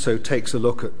edition also takes a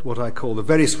look at what I call the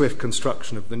very swift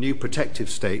construction of the new protective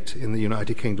state in the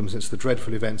United Kingdom since the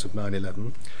dreadful events of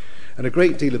 9/11. And a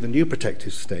great deal of the new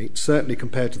protective state, certainly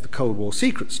compared to the Cold War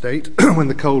secret state, when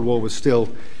the Cold War was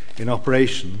still in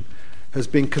operation, has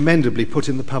been commendably put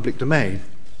in the public domain.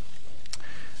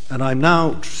 And I'm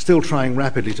now still trying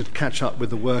rapidly to catch up with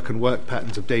the work and work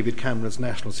patterns of David Cameron's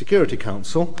National Security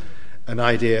Council, an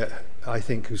idea, I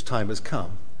think, whose time has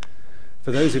come.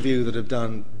 For those of you that have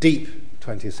done deep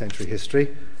 20th century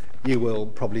history, you will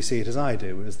probably see it as I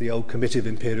do, as the old Committee of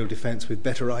Imperial Defence with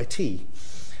better IT.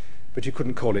 But you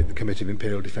couldn't call it the Committee of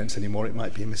Imperial Defence anymore, it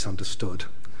might be misunderstood.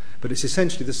 But it's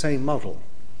essentially the same model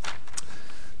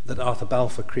that Arthur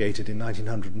Balfour created in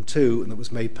 1902 and that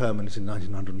was made permanent in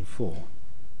 1904.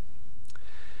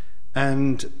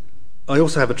 And I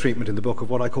also have a treatment in the book of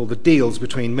what I call the deals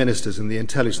between ministers and the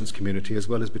intelligence community, as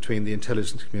well as between the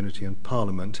intelligence community and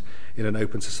Parliament in an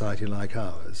open society like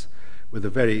ours, with a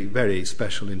very, very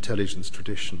special intelligence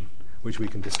tradition, which we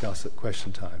can discuss at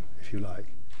question time, if you like.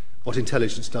 What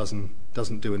intelligence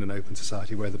doesn't do in an open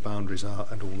society, where the boundaries are,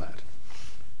 and all that.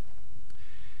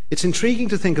 It's intriguing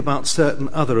to think about certain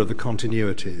other of the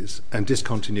continuities and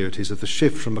discontinuities of the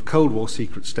shift from a Cold War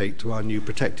secret state to our new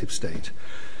protective state.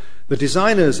 The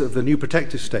designers of the new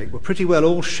protective state were pretty well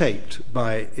all shaped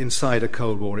by insider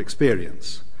Cold War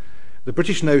experience. The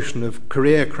British notion of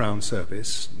career Crown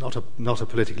service, not a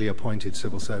politically appointed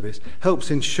civil service, helps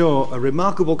ensure a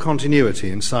remarkable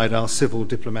continuity inside our civil,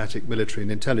 diplomatic, military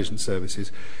and intelligence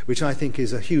services, which I think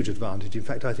is a huge advantage. In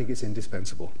fact, I think it's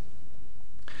indispensable.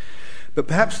 But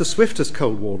perhaps the swiftest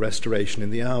Cold War restoration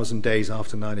in the hours and days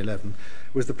after 9/11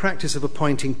 was the practice of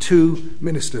appointing two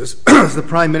ministers as the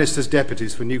Prime Minister's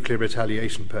deputies for nuclear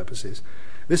retaliation purposes.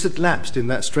 This had lapsed in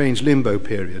that strange limbo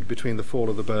period between the fall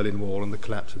of the Berlin Wall and the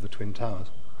collapse of the Twin Towers.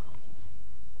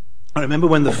 I remember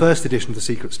when the first edition of The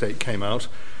Secret State came out,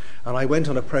 and I went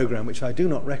on a programme which I do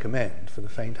not recommend for the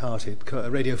faint-hearted,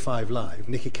 Radio 5 Live.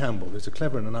 Nicky Campbell, who's a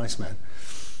clever and a nice man.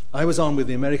 I was on with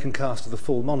the American cast of The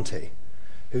Full Monty,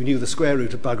 who knew the square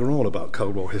root of bugger all about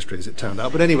Cold War history, as it turned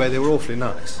out. But anyway, they were awfully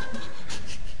nice.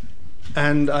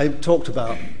 And I talked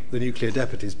about the nuclear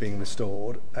deputies being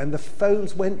restored, and the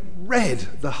phones went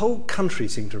red. The whole country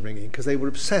seemed to ring in, because they were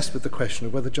obsessed with the question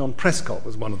of whether John Prescott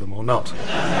was one of them or not.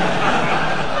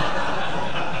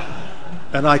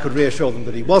 And I could reassure them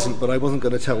that he wasn't, but I wasn't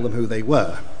going to tell them who they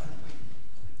were.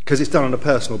 Because it's done on a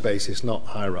personal basis, not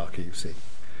hierarchy, you see.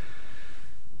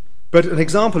 But an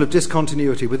example of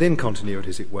discontinuity within continuity,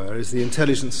 as it were, is the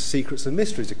intelligence, secrets and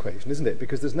mysteries equation, isn't it?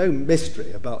 Because there's no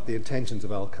mystery about the intentions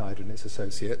of Al-Qaeda and its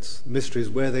associates. The mystery is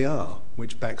where they are,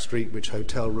 which back street, which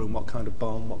hotel room, what kind of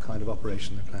bomb, what kind of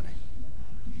operation they're planning.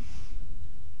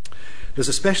 There's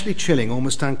a especially chilling,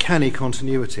 almost uncanny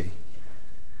continuity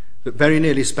that very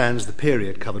nearly spans the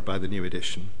period covered by the new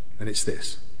edition, and it's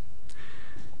this.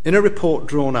 In a report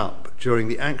drawn up during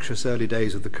the anxious early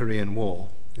days of the Korean War,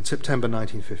 in September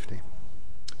 1950,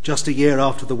 just a year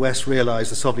after the West realized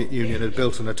the Soviet Union had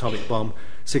built an atomic bomb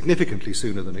significantly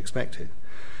sooner than expected,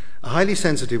 a highly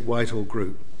sensitive Whitehall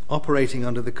group, operating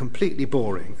under the completely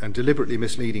boring and deliberately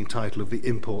misleading title of the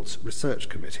Imports Research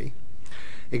Committee,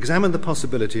 examined the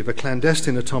possibility of a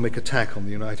clandestine atomic attack on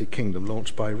the United Kingdom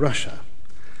launched by Russia.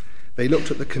 They looked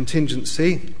at the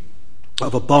contingency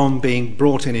of a bomb being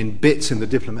brought in bits in the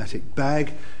diplomatic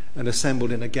bag and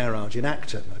assembled in a garage in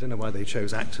Acton. I don't know why they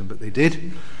chose Acton, but they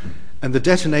did. And the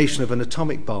detonation of an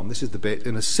atomic bomb, this is the bit,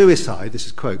 in a suicide, this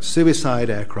is quote, suicide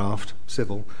aircraft,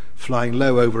 civil, flying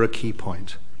low over a key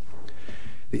point.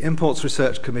 The Imports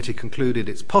Research Committee concluded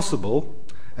it's possible,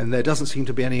 and there doesn't seem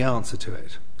to be any answer to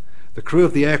it. The crew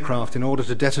of the aircraft, in order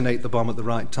to detonate the bomb at the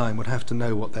right time, would have to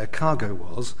know what their cargo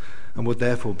was, and would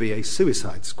therefore be a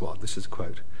suicide squad, this is a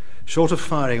quote. Short of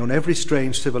firing on every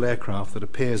strange civil aircraft that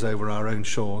appears over our own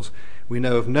shores, we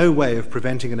know of no way of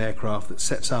preventing an aircraft that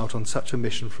sets out on such a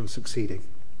mission from succeeding.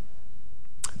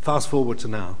 Fast forward to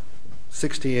now,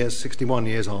 60 years, 61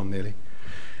 years on nearly,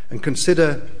 and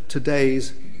consider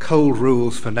today's cold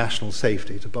rules for national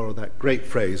safety, to borrow that great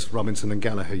phrase Robinson and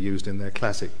Gallagher used in their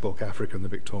classic book, Africa and the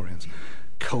Victorians.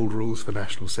 Cold rules for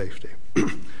national safety.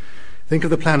 Think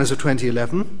of the planners of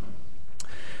 2011,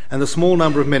 And the small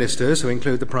number of ministers, who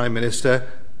include the Prime Minister,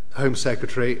 Home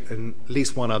Secretary, and at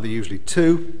least one other, usually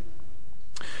two,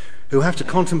 who have to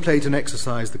contemplate and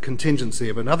exercise the contingency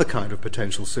of another kind of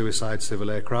potential suicide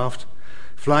civil aircraft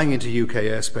flying into UK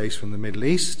airspace from the Middle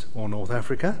East or North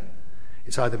Africa.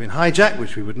 It's either been hijacked,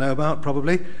 which we would know about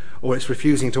probably, or it's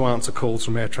refusing to answer calls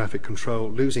from air traffic control,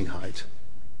 losing height,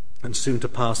 and soon to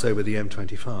pass over the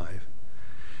M25.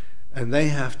 And they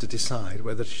have to decide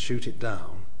whether to shoot it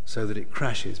down so that it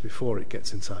crashes before it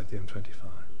gets inside the M25.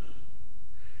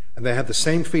 And they have the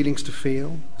same feelings to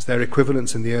feel as their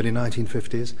equivalents in the early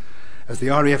 1950s, as the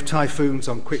RAF Typhoons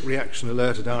on quick reaction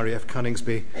alert at RAF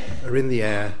Coningsby are in the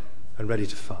air and ready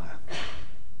to fire.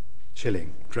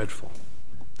 Chilling, dreadful.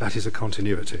 That is a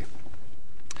continuity.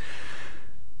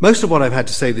 Most of what I've had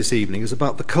to say this evening is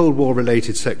about the Cold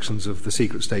War-related sections of the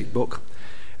Secret State book,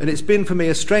 and it's been for me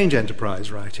a strange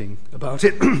enterprise writing about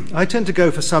it. I tend to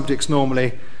go for subjects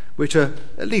normally which are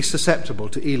at least susceptible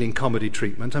to Ealing comedy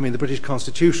treatment. I mean, the British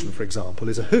Constitution, for example,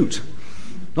 is a hoot.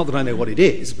 Not that I know what it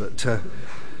is, but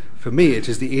for me it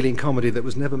is the Ealing comedy that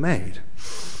was never made.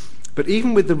 But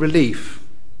even with the relief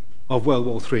of World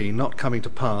War III not coming to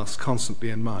pass constantly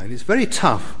in mind, it's very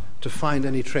tough to find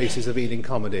any traces of Ealing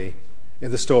comedy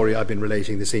in the story I've been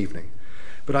relating this evening.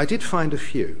 But I did find a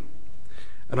few,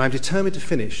 and I'm determined to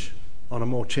finish on a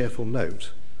more cheerful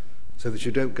note so that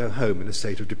you don't go home in a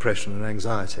state of depression and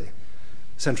anxiety.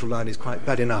 Central Line is quite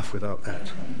bad enough without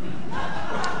that.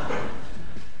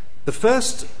 The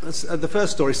first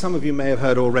story some of you may have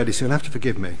heard already, so you'll have to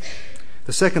forgive me.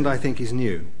 The second, I think, is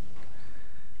new.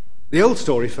 The old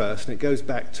story first, and it goes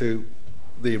back to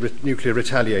the nuclear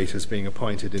retaliators being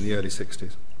appointed in the early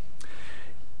 60s.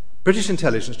 British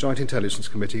Intelligence, Joint Intelligence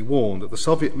Committee, warned that the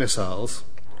Soviet missiles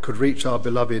could reach our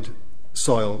beloved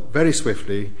soil very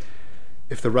swiftly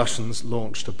if the Russians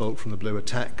launched a bolt from the blue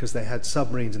attack, because they had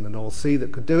submarines in the North Sea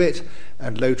that could do it,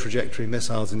 and low-trajectory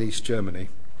missiles in East Germany.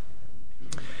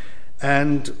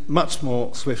 And much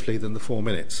more swiftly than the 4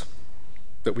 minutes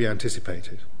that we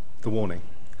anticipated, the warning.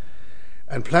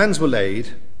 And plans were laid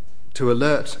to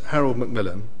alert Harold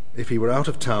Macmillan, if he were out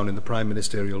of town in the Prime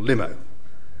Ministerial limo,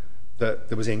 that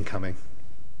there was incoming.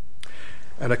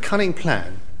 And a cunning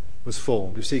plan was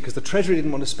formed, you see, because the Treasury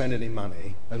didn't want to spend any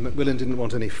money, and Macmillan didn't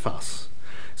want any fuss.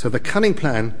 So the cunning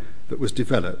plan that was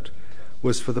developed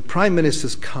was for the Prime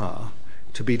Minister's car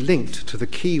to be linked to the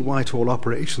key Whitehall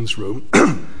operations room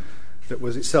that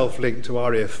was itself linked to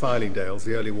RAF Fylingdales,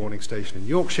 the early warning station in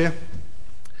Yorkshire.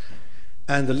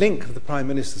 And the link of the Prime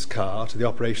Minister's car to the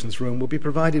operations room will be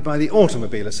provided by the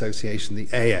Automobile Association, the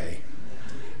AA.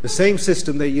 The same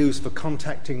system they used for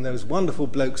contacting those wonderful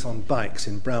blokes on bikes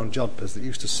in brown jodhpurs that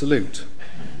used to salute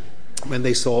when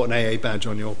they saw an AA badge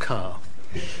on your car.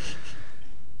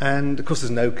 And, of course,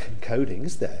 there's no coding,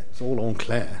 is there? It's all en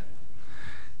clair.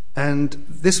 And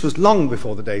this was long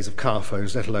before the days of car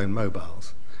phones, let alone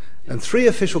mobiles. And 3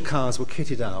 official cars were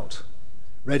kitted out,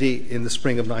 ready in the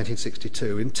spring of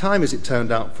 1962, in time, as it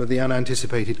turned out, for the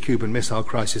unanticipated Cuban Missile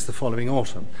Crisis the following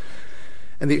autumn.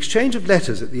 And the exchange of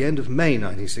letters at the end of May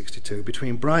 1962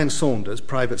 between Brian Saunders,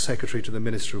 Private Secretary to the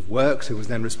Minister of Works, who was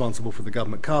then responsible for the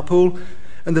government carpool,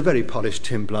 and the very polished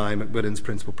Tim Bligh, Macmillan's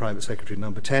Principal Private Secretary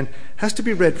number 10, has to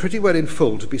be read pretty well in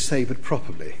full to be savoured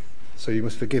properly. So you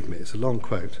must forgive me, it's a long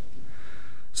quote.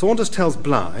 Saunders tells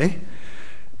Bligh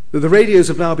that the radios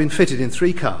have now been fitted in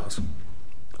 3 cars.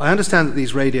 I understand that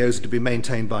these radios are to be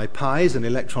maintained by Pies, an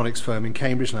electronics firm in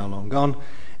Cambridge, now long gone,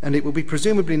 and it will be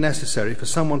presumably necessary for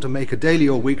someone to make a daily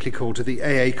or weekly call to the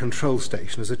AA control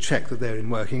station as a check that they're in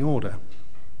working order.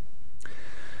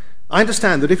 I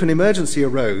understand that if an emergency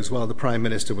arose while the Prime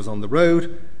Minister was on the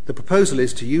road, the proposal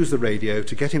is to use the radio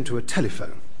to get him to a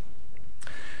telephone.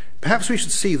 Perhaps we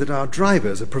should see that our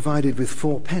drivers are provided with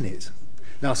 4 pennies.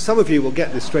 Now, some of you will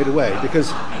get this straight away,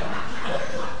 because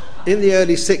in the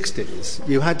early 60s,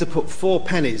 you had to put 4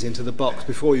 pennies into the box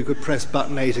before you could press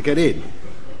button A to get in.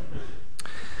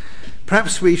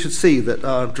 Perhaps we should see that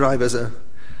our drivers are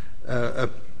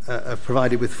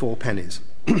provided with 4 pennies.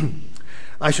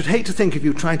 I should hate to think of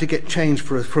you trying to get change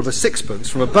from a sixpence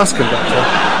from a bus conductor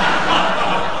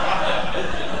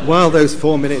while those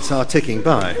 4 minutes are ticking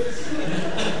by.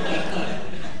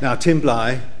 Now, Tim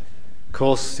Bligh, of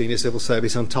course, senior civil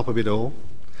service on top of it all,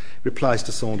 replies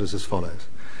to Saunders as follows.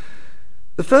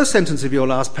 The first sentence of your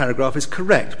last paragraph is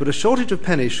correct, but a shortage of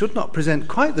pennies should not present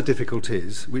quite the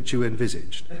difficulties which you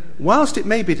envisaged. Whilst it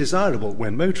may be desirable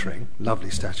when motoring, lovely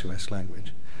statuesque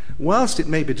language, whilst it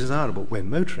may be desirable when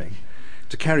motoring,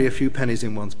 to carry a few pennies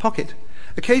in one's pocket,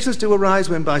 occasions do arise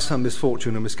when by some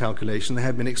misfortune or miscalculation they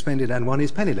have been expended and one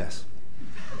is penniless.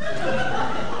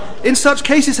 In such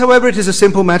cases, however, it is a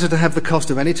simple matter to have the cost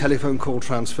of any telephone call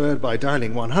transferred by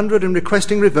dialing 100 and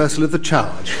requesting reversal of the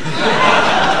charge.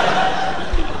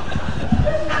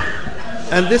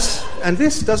 And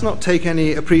this does not take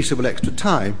any appreciable extra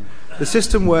time. The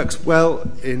system works well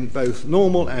in both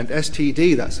normal and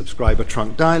STD, that's subscriber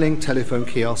trunk dialing, telephone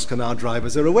kiosk, and our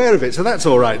drivers are aware of it, so that's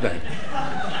all right then.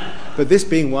 But this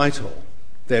being Whitehall,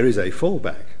 there is a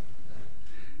fallback.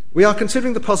 We are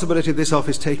considering the possibility of this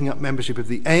office taking up membership of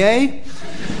the AA,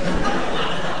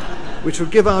 which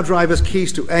would give our drivers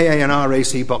keys to AA and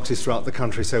RAC boxes throughout the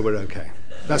country, so we're okay.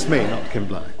 That's me, not Kim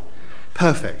Bly.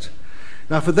 Perfect.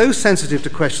 Now, for those sensitive to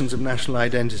questions of national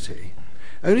identity,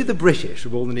 only the British,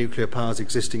 of all the nuclear powers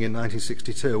existing in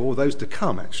 1962, or those to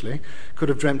come actually, could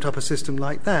have dreamt up a system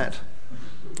like that.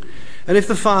 And if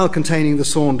the file containing the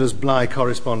Saunders-Bly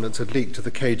correspondence had leaked to the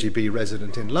KGB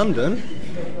resident in London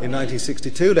in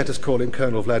 1962, let us call him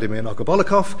Colonel Vladimir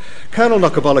Nokobolikov, Colonel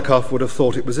Nokobolikov would have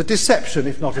thought it was a deception,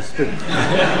 if not a spook.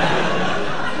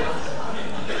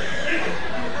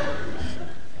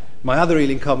 My other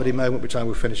Ealing comedy moment, which I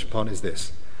will finish upon, is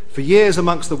this. For years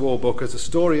amongst the war bookers, a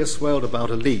story has swelled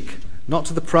about a leak, not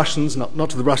to the Prussians, not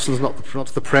to the Russians, not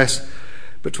to the press,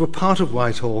 but to a part of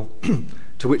Whitehall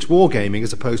to which wargaming,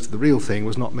 as opposed to the real thing,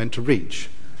 was not meant to reach.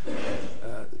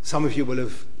 Some of you will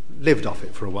have lived off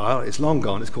it for a while. It's long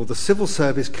gone. It's called the Civil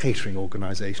Service Catering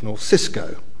Organisation, or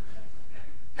Cisco,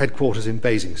 headquarters in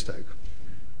Basingstoke.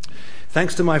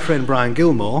 Thanks to my friend Brian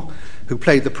Gilmore, who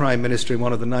played the Prime Minister in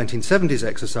one of the 1970s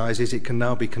exercises, it can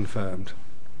now be confirmed.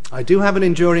 I do have an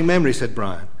enduring memory, said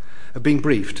Brian, of being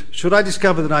briefed. Should I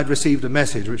discover that I'd received a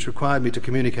message which required me to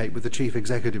communicate with the Chief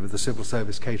Executive of the Civil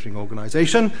Service Catering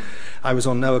Organisation, I was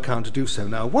on no account to do so.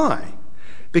 Now, why?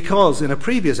 Because in a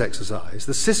previous exercise,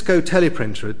 the Cisco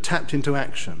teleprinter had tapped into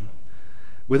action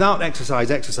without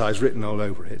exercise written all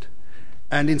over it,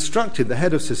 and instructed the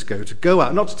head of Cisco to go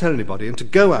out, not to tell anybody, and to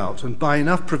go out and buy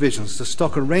enough provisions to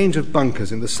stock a range of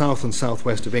bunkers in the south and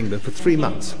southwest of England for 3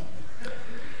 months.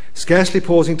 Scarcely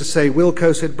pausing to say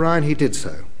Wilco, said Brian, he did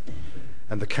so.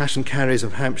 And the cash and carries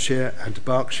of Hampshire and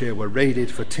Berkshire were raided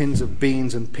for tins of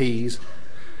beans and peas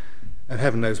and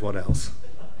heaven knows what else.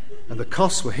 And the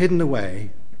costs were hidden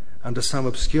away under some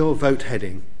obscure vote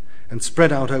heading and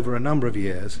spread out over a number of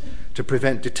years to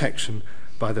prevent detection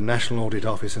by the National Audit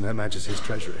Office and Her Majesty's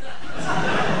Treasury.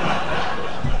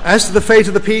 As to the fate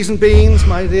of the peas and beans,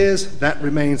 my dears, that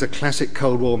remains a classic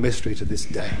Cold War mystery to this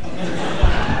day.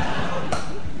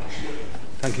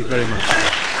 Thank you very much.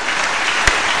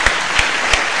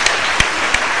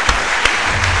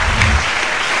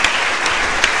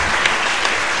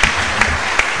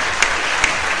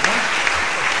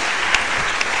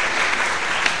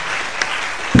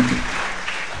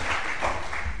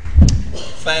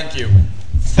 Thank you.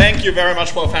 Thank you very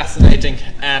much for a fascinating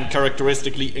and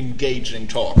characteristically engaging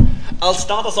talk. I'll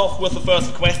start us off with the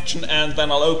first question and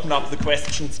then I'll open up the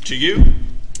questions to you.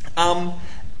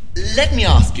 Let me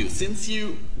ask you, since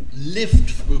you lived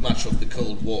through much of the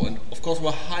Cold War and of course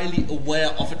were highly aware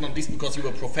of it, not least because you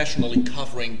were professionally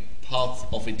covering parts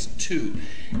of it too,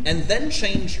 and then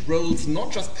changed roles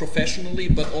not just professionally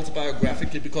but also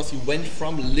biographically because you went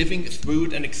from living through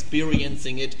it and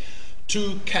experiencing it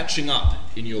to catching up,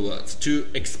 in your words, to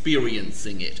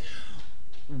experiencing it.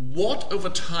 What over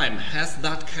time has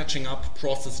that catching up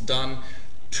process done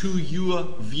to your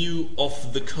view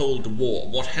of the Cold War?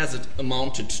 What has it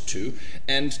amounted to?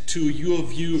 And to your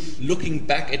view, looking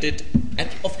back at it,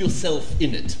 of yourself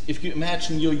in it. If you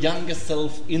imagine your younger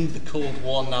self in the Cold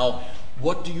War now,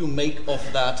 what do you make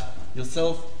of that,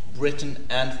 yourself, Britain,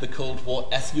 and the Cold War,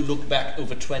 as you look back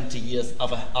over 20 years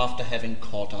after having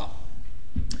caught up?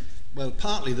 Well,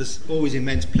 partly there's always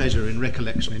immense pleasure in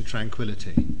recollection in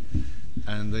tranquility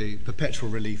and the perpetual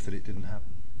relief that it didn't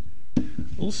happen.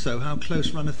 Also, how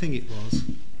close run a thing it was,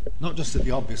 not just at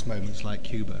the obvious moments like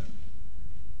Cuba,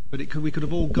 but we could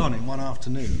have all gone in one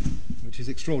afternoon, which is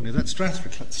extraordinary. That Strath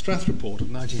report of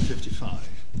 1955.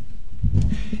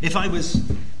 If I was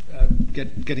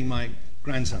getting my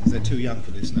grandsons, they're too young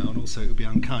for this now, and also it would be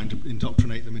unkind to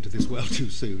indoctrinate them into this world too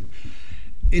soon,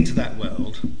 into that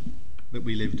world that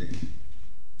we lived in.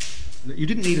 You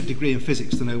didn't need a degree in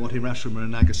physics to know what Hiroshima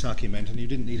and Nagasaki meant, and you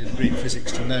didn't need a degree in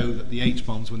physics to know that the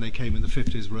H-bombs, when they came in the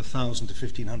 50s, were 1,000 to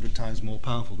 1,500 times more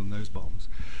powerful than those bombs.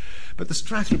 But the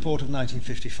Strath Report of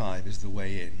 1955 is the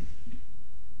way in,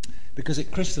 because it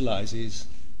crystallises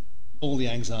all the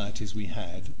anxieties we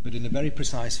had, but in a very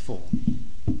precise form.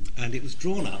 And it was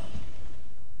drawn up.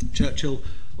 Churchill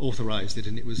authorised it,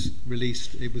 and it was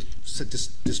released. It was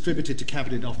distributed to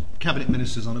cabinet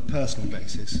ministers on a personal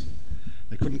basis.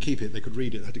 They couldn't keep it. They could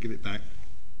read it. They had to give it back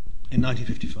in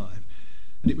 1955.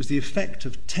 And it was the effect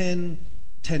of 10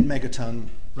 megaton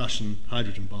Russian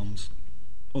hydrogen bombs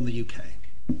on the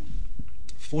UK.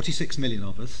 46 million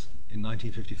of us in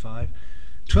 1955.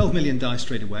 12 million die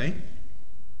straight away,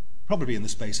 probably in the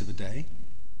space of a day.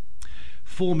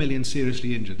 4 million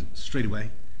seriously injured straight away.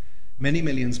 Many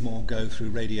millions more go through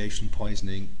radiation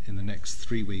poisoning in the next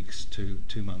 3 weeks to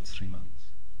 2 months, 3 months.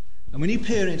 And when you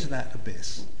peer into that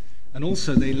abyss, and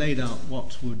also they laid out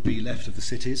what would be left of the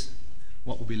cities,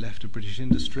 what would be left of British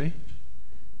industry,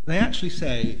 they actually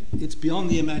say it's beyond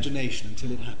the imagination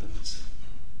until it happens.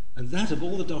 And that, of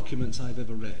all the documents I've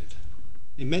ever read,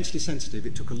 immensely sensitive,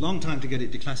 it took a long time to get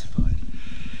it declassified,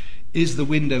 is the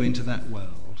window into that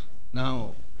world.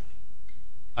 Now,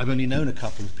 I've only known a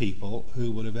couple of people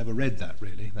who would have ever read that,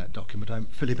 really, that document.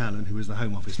 Philip Allen, who was the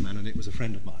Home Office man, and it was a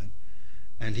friend of mine.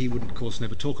 And he would, of course,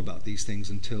 never talk about these things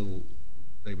until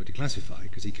they were declassified,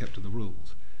 because he kept to the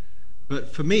rules.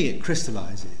 But for me, it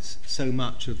crystallises so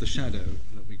much of the shadow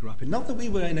that we grew up in. Not that we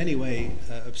were in any way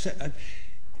upset.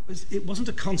 It wasn't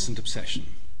a constant obsession,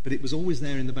 but it was always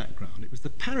there in the background. It was the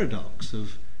paradox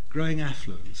of growing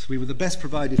affluence. We were the best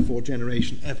provided for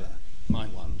generation ever, my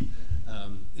one,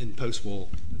 in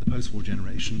the post-war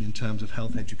generation, in terms of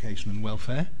health, education and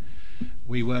welfare.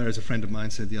 We were, as a friend of mine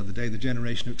said the other day, the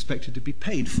generation who expected to be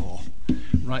paid for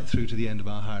right through to the end of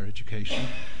our higher education.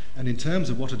 And in terms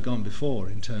of what had gone before,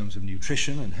 in terms of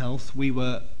nutrition and health, we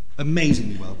were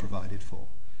amazingly well provided for.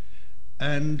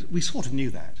 And we sort of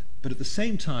knew that. But at the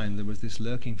same time, there was this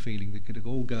lurking feeling that could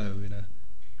all go in a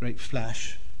great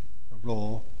flash, a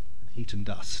roar, and heat and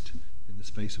dust in the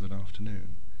space of an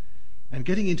afternoon. And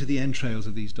getting into the entrails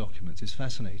of these documents is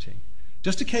fascinating.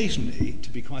 Just occasionally,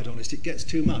 to be quite honest, it gets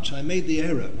too much. I made the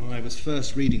error when I was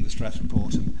first reading the Strath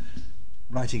Report and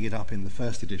writing it up in the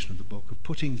first edition of the book, of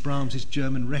putting Brahms's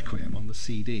German Requiem on the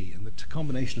CD, and the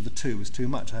combination of the two was too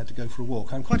much. I had to go for a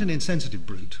walk. I'm quite an insensitive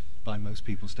brute by most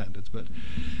people's standards, but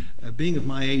being of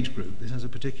my age group, this has a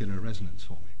particular resonance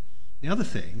for me. The other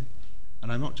thing,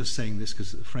 and I'm not just saying this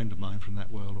because a friend of mine from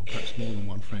that world, or perhaps more than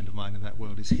one friend of mine in that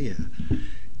world, is here,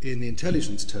 in the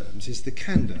intelligence terms, is the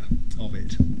candour of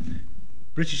it.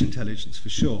 British intelligence, for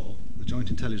sure, the Joint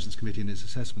Intelligence Committee and its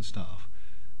assessment staff,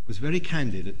 was very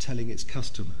candid at telling its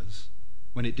customers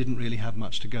when it didn't really have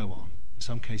much to go on, in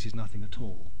some cases nothing at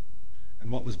all,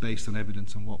 and what was based on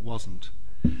evidence and what wasn't.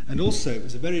 And also, it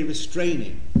was a very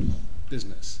restraining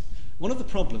business. One of the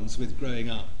problems with growing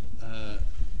up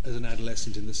as an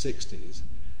adolescent in the 60s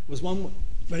was one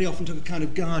very often took a kind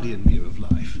of guardian view of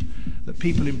life, that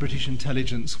people in British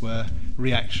intelligence were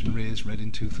reactionaries, red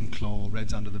in tooth and claw,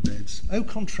 reds under the beds. Au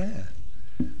contraire,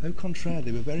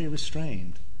 they were very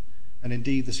restrained. And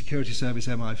indeed, the security service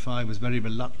MI5 was very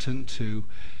reluctant to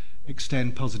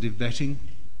extend positive vetting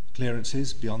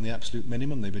clearances beyond the absolute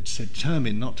minimum. They were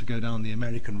determined not to go down the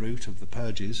American route of the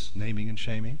purges, naming and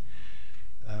shaming.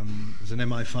 There's an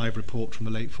MI5 report from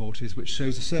the late 40s which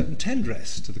shows a certain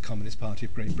tendresse to the Communist Party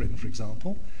of Great Britain, for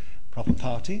example. Proper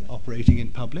party, operating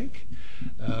in public,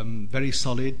 very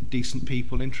solid, decent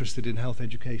people interested in health,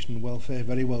 education and welfare,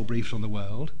 very well briefed on the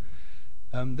world.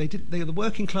 They are the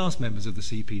working class members of the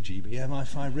CPG, but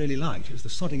MI5 really liked. It was the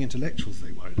sodding intellectuals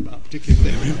they worried about, particularly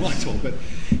if they were in Whitehall. But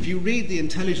if you read the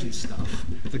intelligence stuff,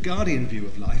 the Guardian view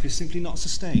of life is simply not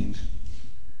sustained.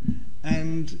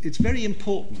 And it's very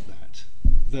important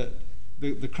that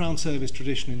the Crown Service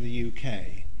tradition in the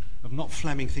UK of not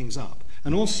flamming things up,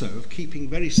 and also of keeping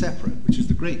very separate, which is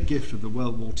the great gift of the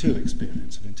World War II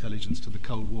experience of intelligence to the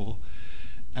Cold War,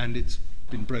 and it's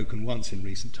been broken once in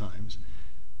recent times,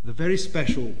 the very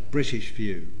special British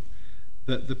view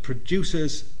that the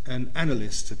producers and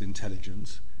analysts of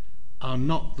intelligence are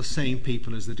not the same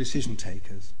people as the decision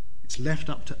takers. It's left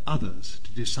up to others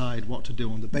to decide what to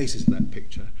do on the basis of that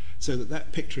picture, so that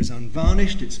that picture is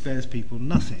unvarnished, it spares people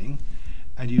nothing,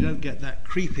 and you don't get that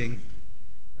creeping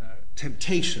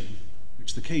temptation,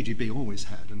 which the KGB always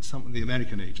had, and some of the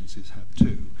American agencies have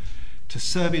too, to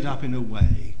serve it up in a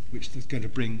way which is going to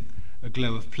bring a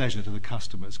glow of pleasure to the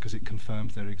customers because it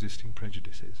confirms their existing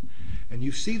prejudices. And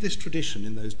you see this tradition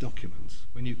in those documents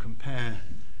when you compare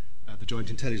the Joint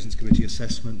Intelligence Committee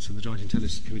assessments and the Joint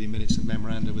Intelligence Committee minutes and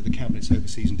memoranda with the Cabinet's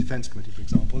Overseas and Defence Committee, for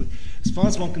example. As far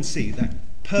as one can see, that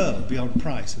pearl beyond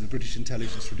price of the British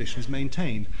intelligence tradition is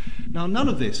maintained. Now, none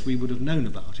of this we would have known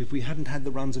about if we hadn't had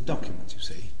the runs of documents, you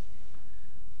see.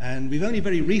 And we've only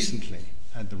very recently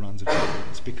had the runs of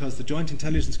documents because the Joint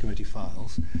Intelligence Committee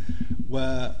files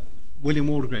were William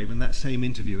Waldegrave in that same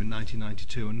interview in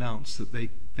 1992 announced that they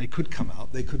could come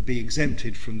out, they could be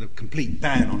exempted from the complete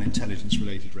ban on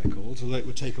intelligence-related records, although it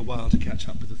would take a while to catch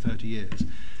up with the 30 years.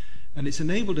 And it's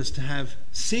enabled us to have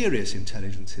serious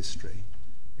intelligence history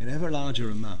in ever larger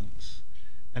amounts,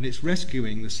 And it's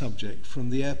rescuing the subject from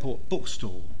the airport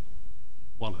bookstall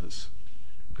wallers,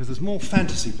 because there's more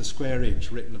fantasy per square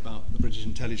inch written about the British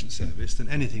Intelligence Service than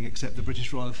anything except the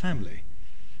British royal family.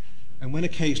 And when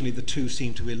occasionally the two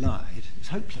seem to collide, it's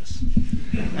hopeless.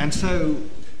 And so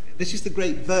this is the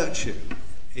great virtue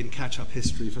in catch-up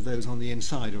history for those on the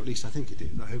inside, or at least I think it is,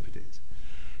 I hope it is.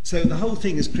 So the whole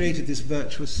thing has created this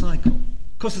virtuous cycle.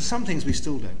 Of course, there's some things we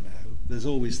still don't know. There's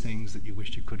always things that you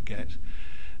wish you could get,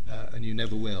 and you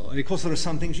never will. And of course, there are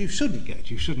some things you shouldn't get.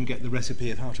 You shouldn't get the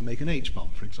recipe of how to make an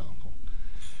H-bomb, for example.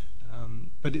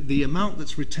 But the amount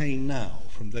that's retained now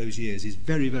from those years is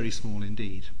very, very small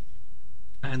indeed.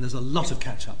 And there's a lot of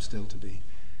catch-up still to be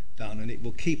done, and it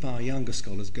will keep our younger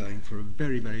scholars going for a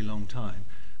very, very long time.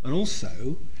 And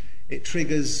also, it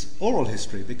triggers oral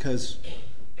history, because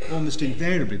almost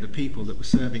invariably the people that were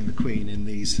serving the Queen in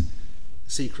these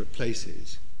secret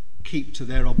places keep to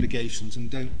their obligations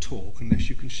and don't talk unless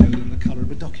you can show them the colour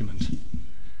of a document.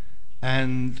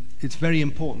 And it's very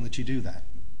important that you do that.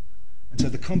 And so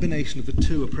the combination of the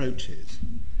two approaches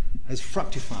has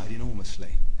fructified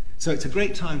enormously. So it's a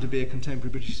great time to be a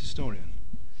contemporary British historian,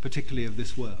 particularly of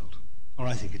this world. Or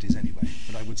I think it is anyway,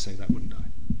 but I would say that, wouldn't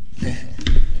I?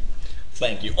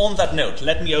 Thank you. On that note,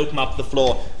 let me open up the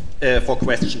floor for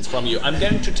questions from you. I'm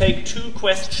going to take 2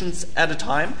 questions at a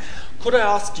time. Could I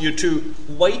ask you to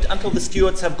wait until the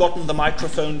stewards have gotten the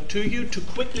microphone to you, to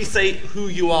quickly say who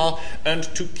you are, and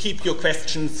to keep your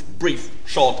questions brief,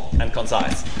 short, and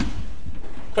concise?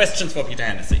 Questions for Peter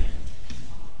Hennessy.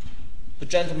 The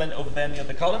gentleman over there near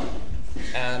the column,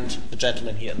 and the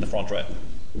gentleman here in the front row.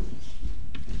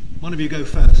 One of you go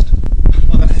first.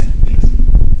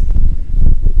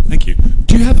 Thank you.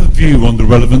 Do you have a view on the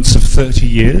relevance of 30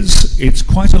 years? It's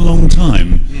quite a long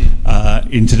time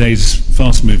in today's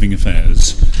fast-moving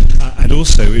affairs, and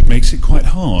also it makes it quite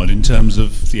hard in terms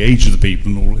of the age of the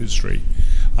people and oral history.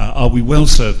 Are we well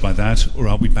served by that, or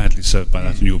are we badly served by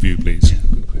that, in your view, please? Yeah,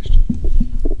 good question.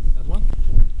 Another one?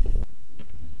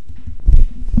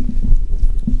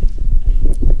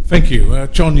 Thank you.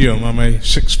 John Young, I'm a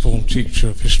sixth form teacher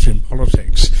of history and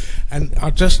politics. And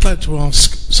I'd just like to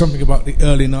ask something about the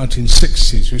early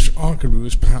 1960s, which arguably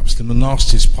was perhaps the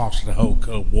nastiest part of the whole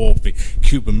Cold War, the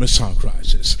Cuban Missile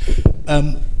Crisis.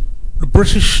 The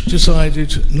British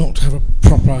decided not to have a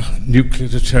proper nuclear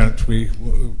deterrent. We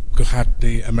had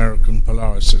the American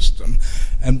Polaris system.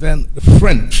 And then the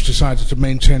French decided to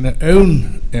maintain their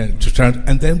own deterrent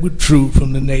and then withdrew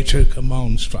from the NATO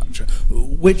command structure.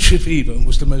 Which, if even,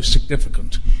 was the most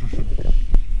significant?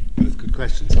 Both good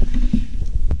questions.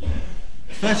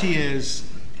 30 years,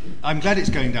 I'm glad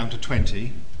it's going down to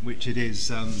 20, which it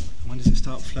is. When does it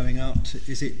start flowing out?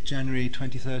 Is it January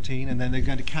 2013? And then they're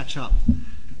going to catch up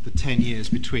the 10 years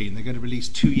between. They're going to release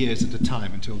 2 years at a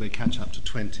time until they catch up to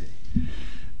 20.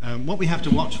 What we have to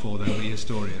watch for, though, we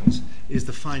historians, is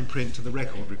the fine print to the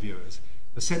record reviewers.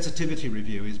 The sensitivity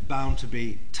review is bound to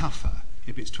be tougher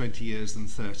if it's 20 years than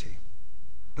 30.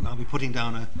 And I'll be putting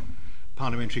down a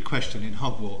parliamentary question in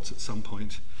Hogwarts at some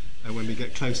point when we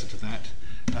get closer to that,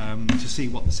 to see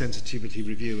what the sensitivity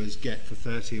reviewers get for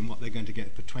 30 and what they're going to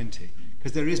get for 20.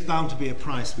 Because there is bound to be a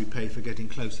price we pay for getting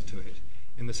closer to it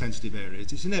in the sensitive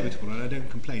areas. It's inevitable, and I don't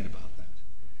complain about that.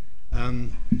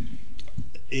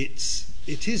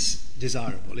 It is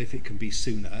desirable if it can be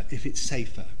sooner, if it's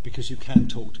safer, because you can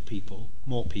talk to people,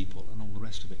 more people, and all the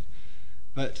rest of it.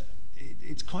 But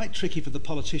it's quite tricky for the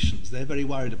politicians. They're very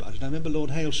worried about it. I remember Lord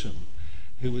Hailsham,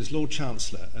 who was Lord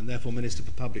Chancellor and therefore Minister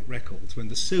for Public Records, when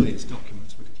the Suez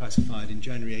documents were declassified in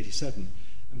January 87.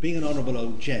 And being an honourable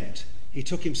old gent, he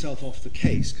took himself off the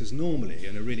case, because normally,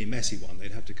 in a really messy one,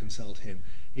 they'd have to consult him.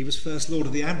 He was First Lord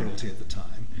of the Admiralty at the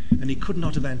time, and he could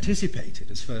not have anticipated,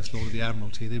 as First Lord of the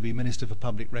Admiralty, there'd be Minister for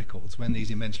Public Records when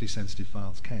these immensely sensitive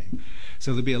files came.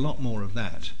 So there'll be a lot more of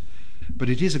that. But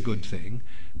it is a good thing.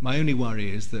 My only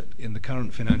worry is that in the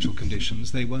current financial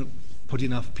conditions, they won't put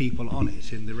enough people on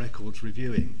it in the records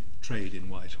reviewing trade in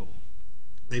Whitehall.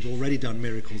 They've already done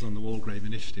miracles on the Walgrave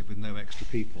Initiative with no extra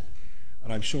people,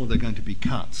 and I'm sure there are going to be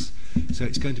cuts. So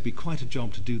it's going to be quite a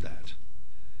job to do that.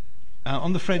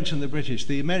 On the French and the British,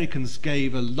 the Americans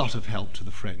gave a lot of help to the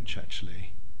French,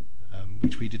 actually,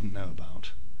 which we didn't know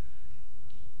about,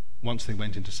 once they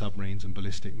went into submarines and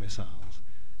ballistic missiles.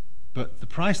 But the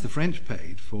price the French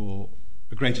paid for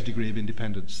a greater degree of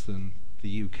independence than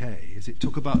the UK is it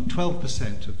took about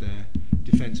 12% of their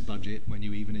defence budget when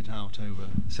you even it out over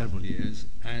several years,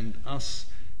 and us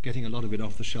getting a lot of it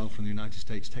off the shelf from the United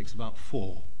States takes about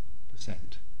 4%.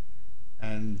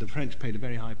 And the French paid a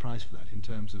very high price for that in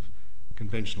terms of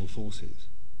conventional forces.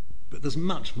 But there's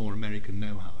much more American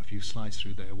know-how if you slice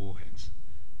through their warheads.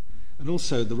 And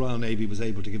also the Royal Navy was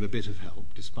able to give a bit of help,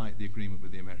 despite the agreement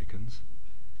with the Americans.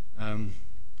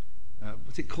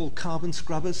 What's it called? Carbon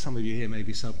scrubbers? Some of you here may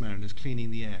be submariners, cleaning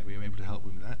the air. We were able to help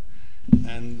them with that.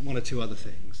 And one or two other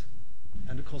things.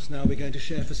 And of course now we're going to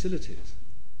share facilities.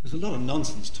 There's a lot of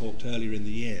nonsense talked earlier in the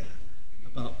year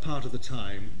about part of the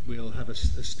time we'll have a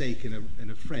stake in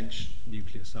a French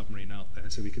nuclear submarine out there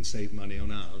so we can save money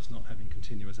on ours, not having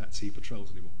continuous at-sea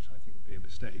patrols anymore, which I think would be a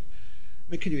mistake.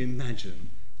 I mean, can you imagine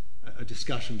a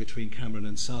discussion between Cameron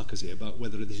and Sarkozy about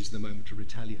whether this is the moment to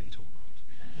retaliate or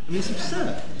not? I mean, it's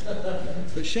absurd.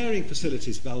 But sharing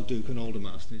facilities, Valduc and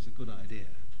Aldermaston, is a good idea,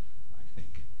 I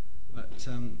think. But,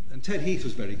 and Ted Heath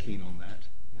was very keen on that.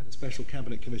 He had a special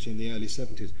cabinet committee in the early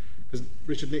 70s, because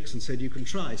Richard Nixon said, you can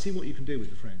try, see what you can do with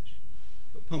the French.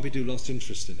 But Pompidou lost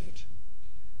interest in it.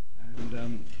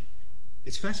 And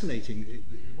it's fascinating.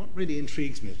 What really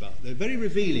intrigues me about, they're very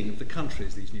revealing of the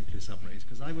countries, these nuclear submarines,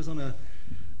 because I was on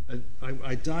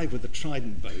I dived with the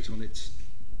Trident boat on its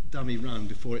dummy run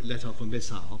before it let off a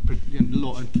missile,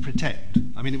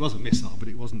 pretend. I mean, it was a missile, but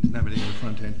it wasn't navigating the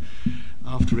front end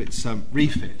after its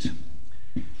refit.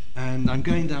 And I'm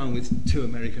going down with two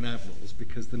American admirals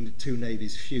because the two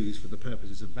navies fused for the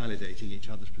purposes of validating each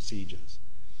other's procedures.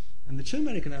 And the two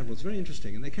American admirals, very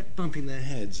interesting, and they kept bumping their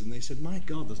heads, and they said, my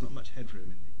God, there's not much headroom in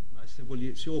these. And I said, well,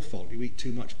 it's your fault. You eat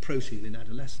too much protein in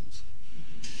adolescence.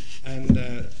 And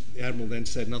the admiral then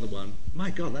said, another one, my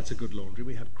God, that's a good laundry.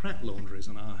 We have crap laundries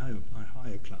on our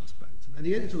higher class boats. And then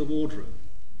he went into the wardroom.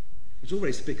 It was all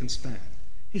very spick and span.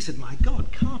 He said, my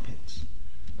God, carpets.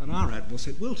 And our admiral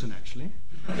said, Wilton, actually.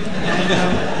 And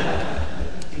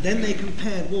then they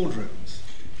compared wardrooms.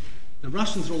 The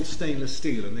Russians are all stainless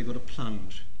steel, and they've got a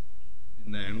plunge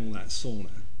in there and all that sauna.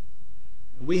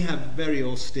 We have very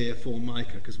austere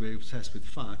Formica because we're obsessed with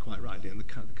fire, quite rightly, and the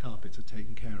carpets are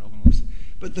taken care of. And all this.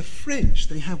 But the French,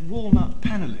 they have walnut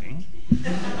panelling,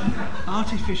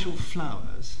 artificial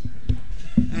flowers,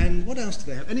 and what else do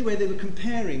they have? Anyway, they were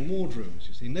comparing wardrooms,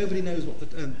 you see. Nobody knows what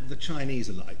the Chinese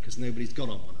are like because nobody's got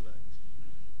on one of those.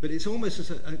 But it's almost as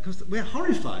because we're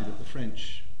horrified that the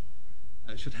French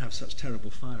should have such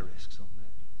terrible fire risks on there.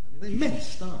 I mean, they're immense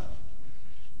style.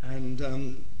 And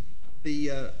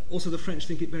also the French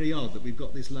think it very odd that we've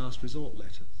got these last resort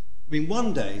letters. I mean,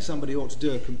 one day somebody ought to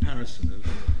do a comparison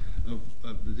of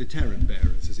the deterrent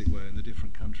bearers, as it were, in the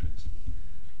different countries.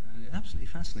 It's absolutely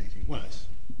fascinating. Well,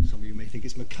 some of you may think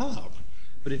it's macabre,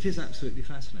 but it is absolutely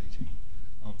fascinating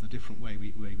of the different way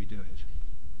we do it.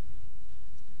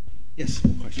 Yes,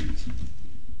 more questions?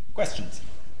 Questions?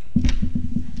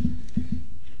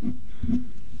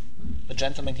 The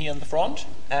gentleman here in the front,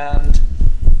 and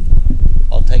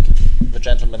I'll take the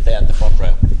gentleman there in the front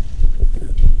row.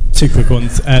 Two quick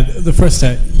ones. The first,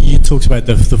 you talked about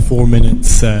the 4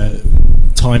 minutes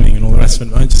timing and all the rest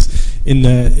of it. I just, in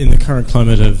the current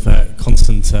climate of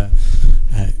constant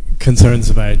concerns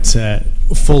about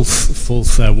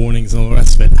false warnings and all the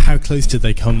rest of it, how close did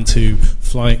they come to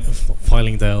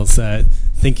Fylingdales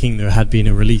thinking there had been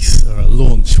a release or a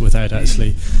launch without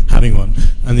actually having one?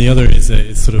 And the other is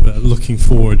sort of looking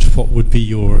forward, what would be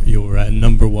your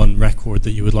number one record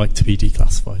that you would like to be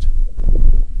declassified?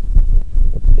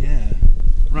 Yeah,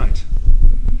 right.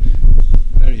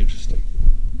 Very interesting.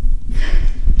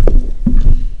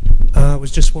 I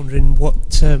was just wondering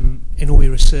what, in all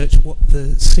your research, what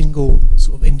the single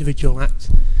sort of individual act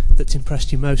that's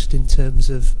impressed you most in terms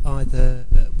of either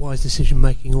wise decision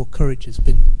making or courage has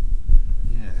been.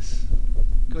 Yes.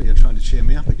 God, you're trying to cheer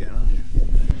me up again, aren't you?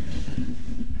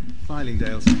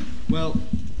 Fylingdales. Well,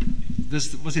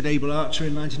 was it Abel Archer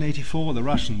in 1984? The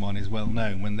Russian one is well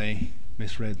known when they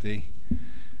misread they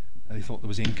thought there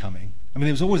was incoming. I mean,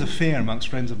 there was always a fear amongst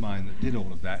friends of mine that did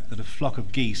all of that a flock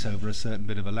of geese over a certain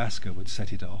bit of Alaska would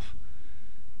set it off,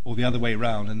 or the other way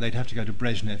round, and they'd have to go to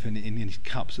Brezhnev in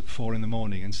cups at 4 a.m.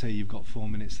 and say, you've got 4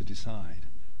 minutes to decide.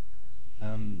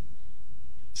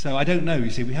 So I don't know, you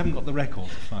see, we haven't got the record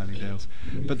for Fylingdales.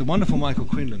 But the wonderful Michael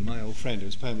Quinlan, my old friend, who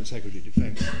was Permanent Secretary of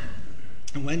Defence,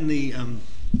 and when the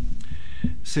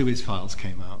Suez files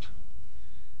came out,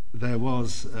 there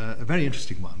was a very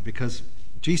interesting one, because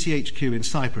GCHQ in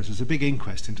Cyprus, there's a big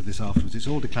inquest into this afterwards, it's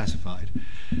all declassified,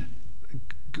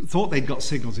 thought they'd got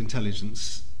signals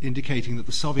intelligence indicating that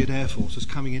the Soviet Air Force was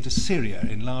coming into Syria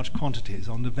in large quantities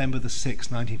on November the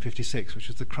 6th, 1956, which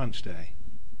was the crunch day,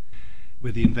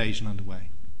 with the invasion underway.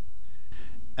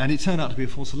 And it turned out to be a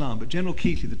false alarm, but General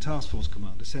Keithley, the task force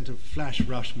commander, sent a flash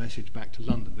rush message back to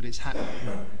London that it's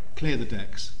happening, clear the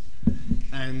decks,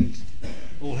 and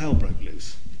all hell broke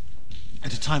loose.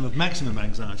 At a time of maximum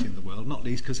anxiety in the world, not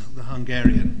least because the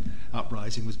Hungarian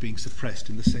uprising was being suppressed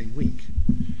in the same week.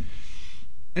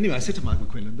 Anyway, I said to Michael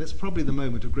Quinlan, that's probably the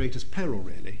moment of greatest peril,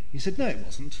 really. He said, no, it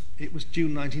wasn't. It was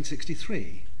June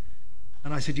 1963.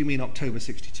 And I said, you mean October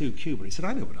 62, Cuba? He said,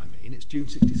 I know what I mean. It's June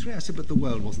 63. I said, but the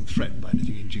world wasn't threatened by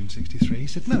anything in June 63. He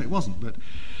said, no, it wasn't. But do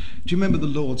you remember the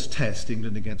Lord's Test,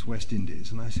 England against West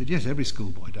Indies? And I said, yes, every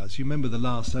schoolboy does. You remember the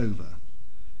last over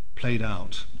played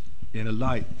out in a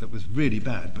light that was really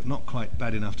bad, but not quite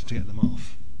bad enough to get them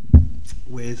off,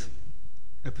 with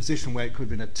a position where it could have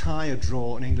been a tie, a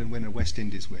draw, an England win, a West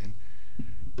Indies win.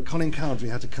 Colin Cowdrey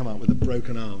had to come out with a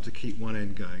broken arm to keep one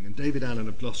end going, and David Allen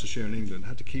of Gloucestershire in England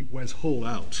had to keep Wes Hall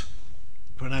out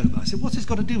for an over. I said, what's this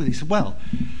got to do with it? He said, well,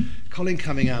 Colin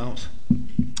coming out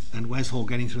and Wes Hall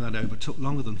getting through that over took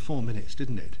longer than 4 minutes,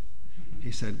 didn't it?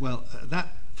 He said, well, that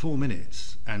 4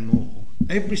 minutes and more,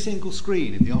 every single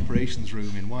screen in the operations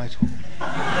room in Whitehall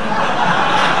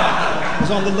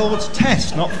was on the Lord's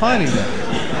Test, not filing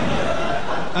them.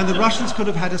 And the Russians could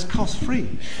have had us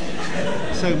cost-free.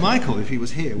 So Michael, if he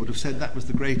was here, would have said that was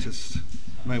the greatest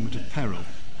moment of peril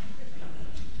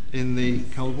in the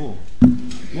Cold War.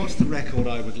 What's the record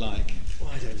I would like?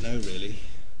 Well, I don't know, really.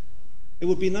 It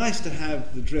would be nice to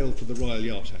have the drill for the Royal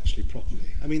Yacht, actually,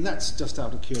 properly. I mean, that's just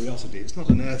out of curiosity. It's not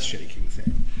an earth-shaking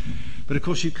thing. But, of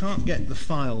course, you can't get the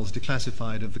files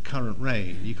declassified of the current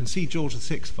reign. You can see George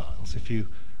VI files if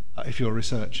you're a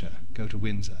researcher. Go to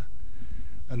Windsor.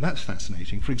 And that's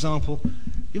fascinating. For example,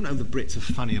 you know the Brits are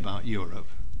funny about Europe.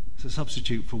 It's a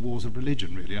substitute for wars of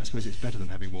religion, really. I suppose it's better than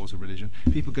having wars of religion.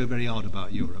 People go very hard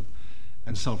about Europe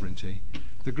and sovereignty.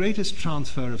 The greatest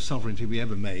transfer of sovereignty we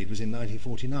ever made was in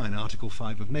 1949, Article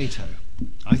 5 of NATO,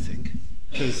 I think,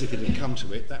 because if it had come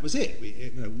to it, that was it.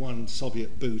 One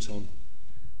Soviet boot on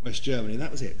West Germany, that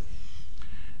was it.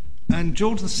 And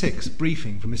George VI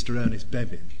briefing from Mr. Ernest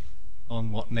Bevin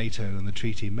on what NATO and the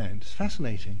treaty meant. It's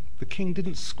fascinating. The king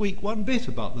didn't squeak one bit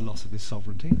about the loss of his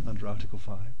sovereignty under Article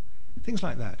 5. Things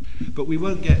like that. But we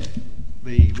won't get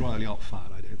the Royal Yacht file,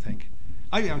 I don't think.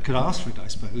 I could ask for it, I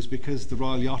suppose, because the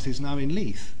Royal Yacht is now in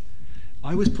Leith.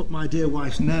 I always put my dear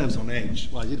wife's nerves on edge.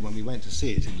 Well, I did when we went to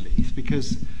see it in Leith,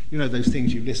 because, you know, those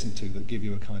things you listen to that give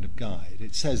you a kind of guide.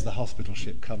 It says the hospital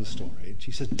ship cover story, and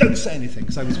she says, don't say anything,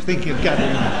 because I was thinking of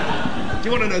gathering on. Do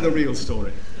you want to know the real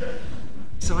story?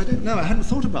 So I don't know. I hadn't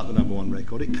thought about the number one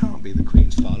record. It can't be the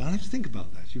Queen's file. I have to think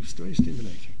about that. It was very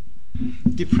stimulating.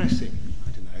 Depressing.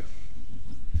 I don't know.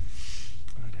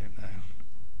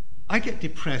 I get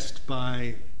depressed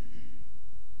by...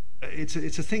 It's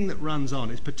a thing that runs on.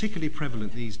 It's particularly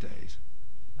prevalent these days.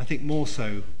 I think more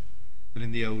so than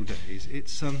in the old days.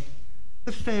 It's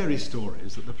the fairy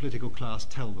stories that the political class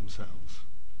tell themselves.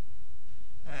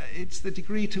 It's the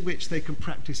degree to which they can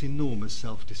practice enormous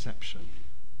self-deception.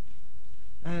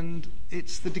 And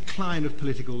it's the decline of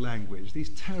political language, these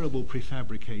terrible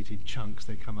prefabricated chunks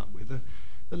they come up with,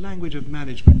 the language of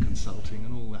management consulting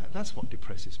and all that. That's what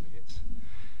depresses me.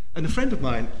 And a friend of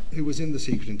mine who was in the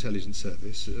Secret Intelligence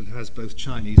Service and has both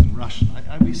Chinese and Russian,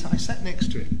 I sat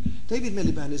next to him. David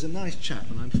Miliband is a nice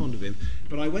chap and I'm fond of him,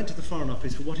 but I went to the Foreign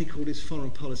Office for what he called his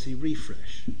foreign policy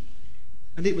refresh.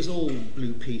 And it was all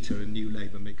Blue Peter and New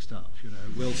Labour mixed up, you know.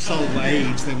 We'll solve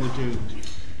AIDS, then we'll do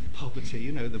poverty,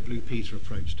 you know, the Blue Peter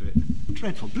approach to it.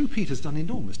 Dreadful. Blue Peter's done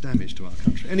enormous damage to our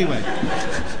country. Anyway,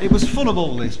 it was full of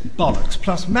all this bollocks,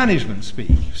 plus management speak,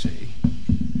 you see.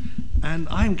 And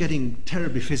I'm getting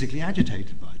terribly physically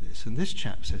agitated by this. And this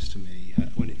chap says to me,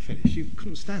 when it finished, you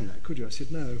couldn't stand that, could you? I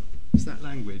said, no, it's that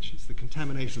language. It's the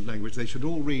contamination of language. They should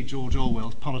all read George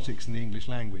Orwell's Politics in the English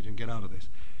Language and get out of this.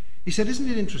 He said, isn't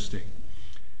it interesting?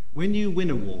 When you win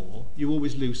a war, you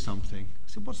always lose something. I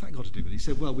said, what's that got to do with it? He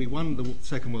said, well, we won the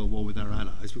Second World War with our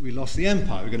allies, but we lost the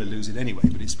empire. We're going to lose it anyway,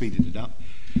 but it speeded it up.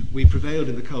 We prevailed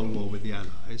in the Cold War with the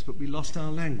allies, but we lost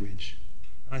our language.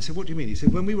 I said, what do you mean? He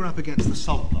said, when we were up against the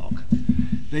Salt Bloc,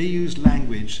 they used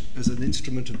language as an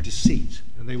instrument of deceit,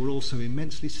 and they were also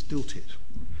immensely stilted.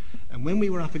 And when we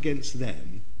were up against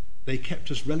them, they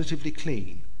kept us relatively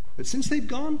clean. But since they've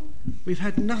gone, we've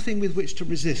had nothing with which to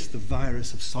resist the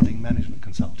virus of sodding management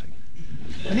consulting.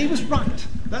 And he was right.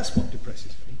 That's what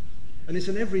depresses me. And it's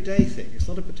an everyday thing. It's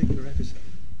not a particular episode.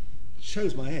 It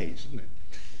shows my age, doesn't it?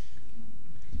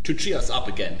 To cheer us up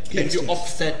again, Yes, can you yes.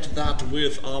 offset that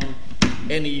with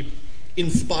any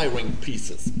inspiring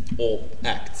pieces or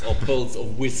acts or pearls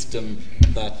of wisdom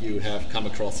that you have come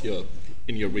across in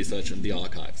your research in the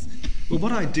archives? Well,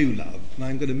 what I do love, and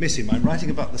I'm going to miss him, I'm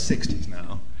writing about the 60s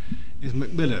now, is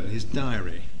Macmillan, his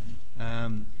diary.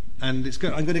 And I'm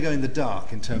going to go in the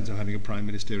dark in terms of having a prime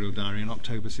ministerial diary in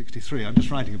October 63. I'm just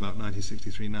writing about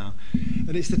 1963 now.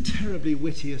 And it's the terribly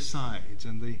witty asides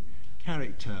and the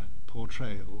character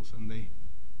portrayals and the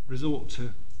resort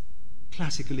to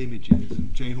classical images,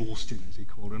 and Jane Austen, as he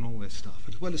called her, and all this stuff,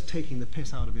 as well as taking the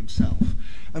piss out of himself.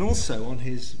 And also on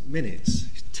his minutes,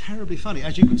 he's terribly funny,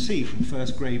 as you could see from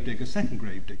first Gravedigger, second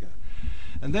Gravedigger.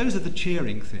 And those are the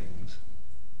cheering things.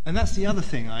 And that's the other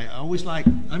thing I always like.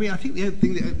 I mean, I think the other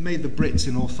thing that made the Brits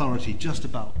in authority just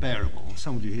about bearable,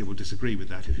 some of you here will disagree with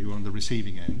that if you're on the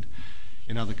receiving end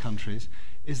in other countries,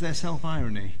 is their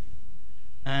self-irony.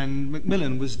 And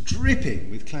Macmillan was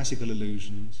dripping with classical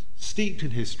allusions, steeped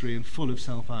in history and full of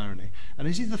self-irony. And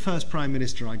as he's the first Prime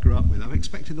Minister I grew up with, I've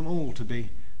expected them all to be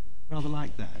rather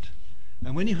like that.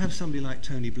 And when you have somebody like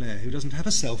Tony Blair, who doesn't have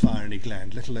a self-irony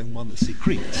gland, let alone one that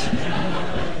secretes,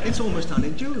 it's almost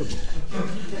unendurable.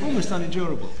 Almost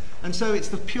unendurable. And so it's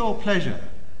the pure pleasure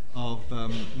of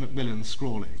Macmillan's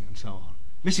scrawling and so on.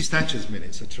 Mrs. Thatcher's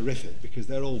minutes are terrific because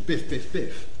they're all biff, biff,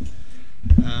 biff.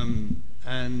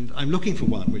 And I'm looking for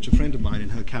one, which a friend of mine in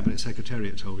her cabinet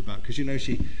secretariat told me about, because, you know,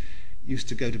 she used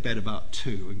to go to bed about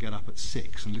 2 and get up at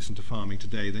 6 and listen to Farming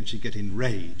Today. Then she'd get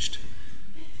enraged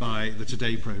by the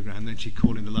Today programme. Then she'd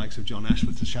call in the likes of John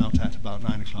Ashworth to shout at about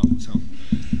 9 o'clock and so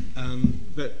on.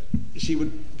 But she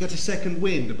would get a second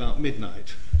wind about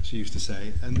midnight, she used to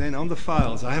say. And then on the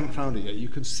files, I haven't found it yet, you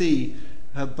can see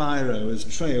her biro has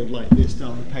trailed like this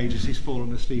down the page as she's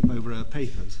fallen asleep over her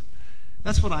papers.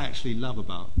 That's what I actually love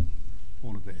about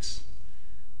all of this.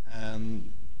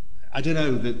 I don't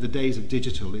know, the days of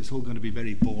digital, it's all going to be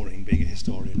very boring being a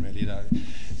historian, really. You know.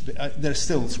 There's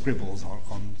still scribbles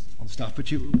on stuff,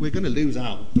 but we're going to lose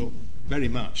out very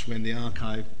much when the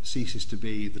archive ceases to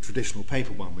be the traditional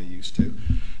paper one we're used to,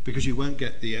 because you won't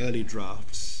get the early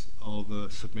drafts of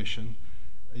a submission.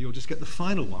 You'll just get the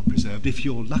final one preserved if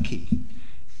you're lucky.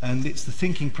 And it's the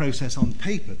thinking process on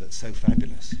paper that's so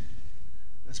fabulous,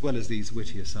 as well as these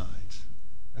witty asides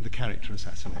and the character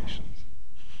assassinations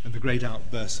and the great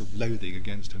outbursts of loathing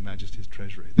against Her Majesty's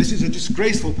Treasury. This is a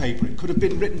disgraceful paper. It could have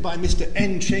been written by Mr.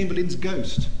 N. Chamberlain's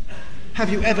ghost. Have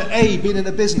you ever, A, been in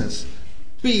a business,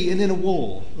 B, and in a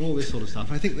war, and all this sort of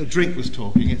stuff. I think the drink was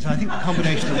talking. It's, I think, a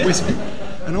combination of whiskey.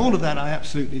 And all of that I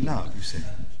absolutely love, you see.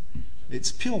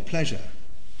 It's pure pleasure.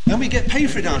 And we get paid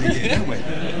for it down here, don't we?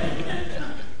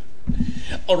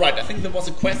 All right, I think there was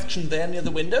a question there near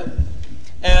the window.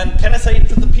 And can I say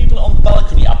to the people on the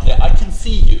balcony up there, I can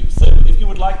see you. So if you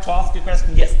would like to ask a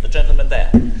question, yes, the gentleman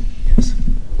there. Yes.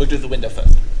 We'll do the window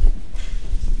first.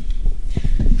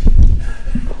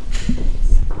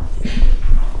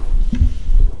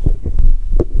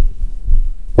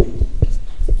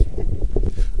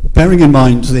 Bearing in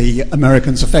mind the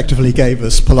Americans effectively gave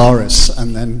us Polaris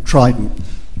and then Trident,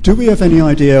 do we have any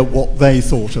idea what they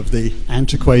thought of the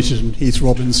antiquated and Heath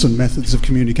Robinson methods of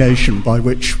communication by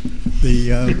which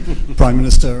the Prime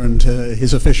Minister and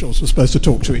his officials were supposed to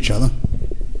talk to each other?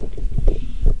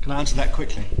 Can I answer that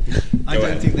quickly? I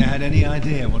don't think they had any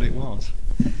idea what it was.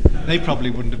 They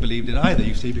probably wouldn't have believed it either,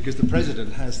 you see, because the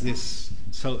President has this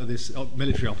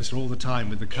military officer all the time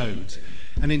with the codes.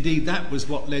 And indeed, that was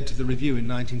what led to the review in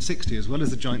 1960, as well as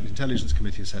the Joint Intelligence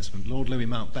Committee assessment. Lord Louis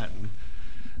Mountbatten,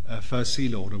 First Sea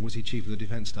Lord, or was he Chief of the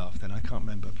Defence Staff then? I can't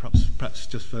remember, perhaps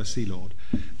just First Sea Lord,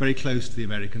 very close to the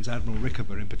Americans, Admiral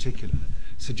Rickover in particular,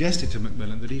 suggested to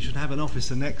Macmillan that he should have an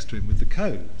officer next to him with the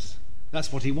codes.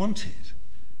 That's what he wanted.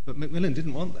 But Macmillan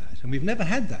didn't want that, and we've never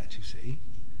had that, you see.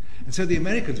 And so the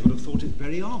Americans would have thought it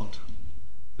very odd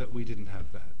that we didn't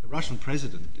have that. The Russian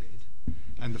president did,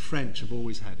 and the French have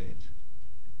always had it,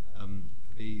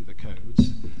 the codes.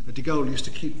 De Gaulle used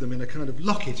to keep them in a kind of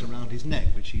locket around his neck,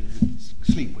 which he would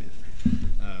sleep with,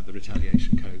 the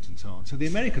retaliation codes and so on. So the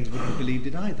Americans wouldn't have believed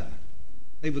it either.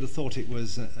 They would have thought it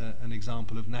was an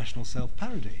example of national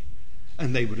self-parody,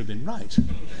 and they would have been right.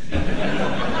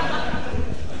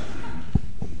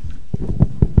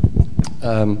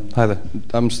 Hi there.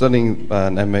 I'm studying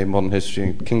an MA Modern History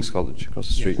at King's College across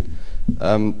the street.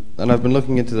 And I've been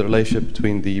looking into the relationship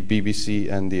between the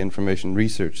BBC and the Information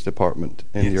Research Department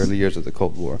in the early years of the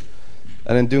Cold War.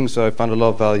 And in doing so, I found a lot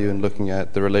of value in looking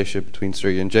at the relationship between Sir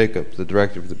Ian Jacob, the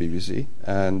director of the BBC,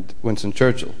 and Winston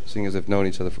Churchill, seeing as they've known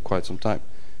each other for quite some time.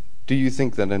 Do you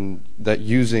think that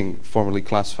using formerly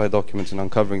classified documents and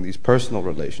uncovering these personal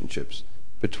relationships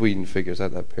between figures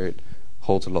at that period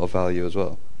holds a lot of value as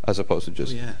well, as opposed to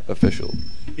just official?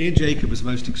 Ian Jacob was a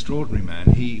most extraordinary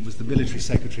man. He was the military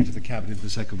secretary to the cabinet of the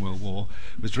Second World War,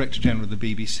 was Director General of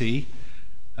the BBC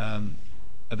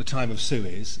at the time of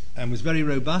Suez, and was very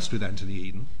robust with Anthony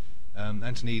Eden.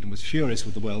 Anthony Eden was furious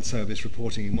with the World Service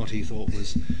reporting in what he thought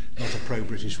was not a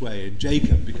pro-British way, and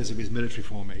Jacob, because of his military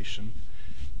formation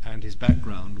and his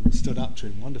background, stood up to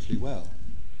him wonderfully well.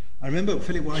 I remember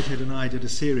Philip Whitehead and I did a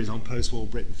series on post-war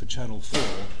Britain for Channel 4,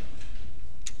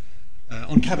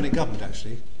 on cabinet government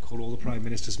actually, called All the Prime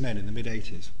Minister's Men in the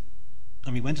mid-80s.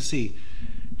 And we went to see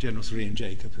General Sir Ian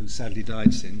Jacob, who sadly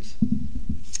died since.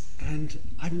 And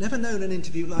I've never known an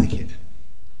interview like it.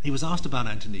 He was asked about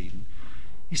Anton Eden.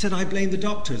 He said, I blame the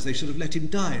doctors. They should have let him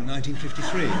die in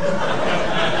 1953.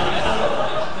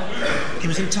 He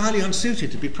was entirely unsuited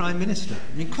to be Prime Minister.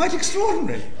 I mean, quite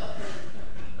extraordinary.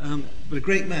 But a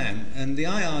great man. And the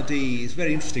IRD is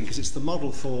very interesting because it's the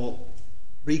model for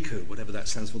RICU, whatever that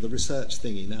stands for, the research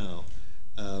thingy now,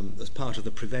 as part of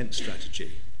the PREVENT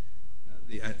strategy,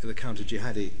 the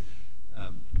counter-jihadi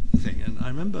thing. And I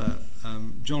remember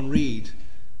John Reed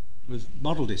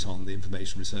modelled it on the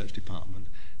Information Research Department.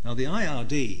 Now, the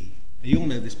IRD, you all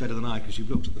know this better than I because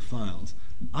you've looked at the files,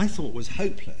 I thought was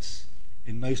hopeless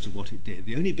in most of what it did.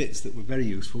 The only bits that were very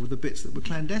useful were the bits that were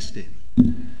clandestine.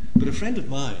 But a friend of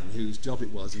mine, whose job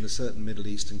it was in a certain Middle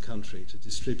Eastern country to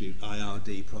distribute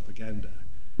IRD propaganda,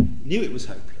 knew it was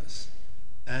hopeless.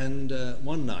 And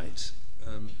one night,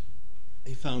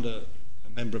 he found a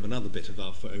member of another bit of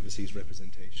our overseas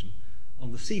representation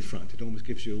on the seafront. It almost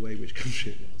gives you away which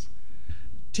country it was,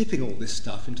 tipping all this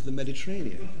stuff into the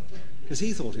Mediterranean, because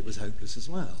he thought it was hopeless as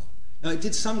well. Now, it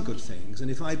did some good things, and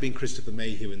if I'd been Christopher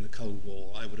Mayhew in the Cold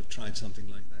War, I would have tried something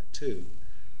like that too.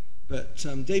 But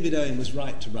David Owen was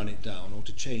right to run it down, or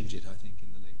to change it, I think, in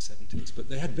the late 70s. But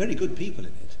they had very good people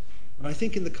in it. And I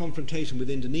think in the confrontation with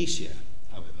Indonesia,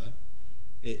 however,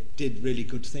 it did really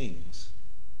good things.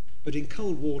 But in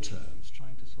Cold War terms,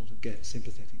 trying to sort of get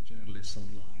sympathetic journalists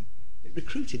online, it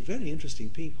recruited very interesting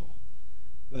people.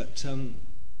 But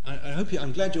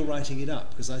I'm glad you're writing it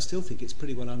up, because I still think it's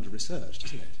pretty well under-researched,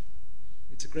 isn't it?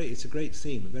 It's a great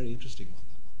theme, a very interesting one,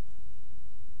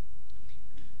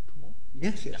 that one.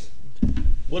 Yes.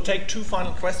 We'll take two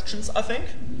final questions, I think.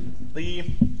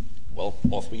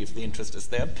 All three if the interest is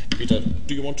there. Peter,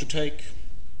 do you want to take...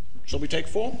 Shall we take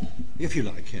four? If you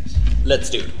like, yes.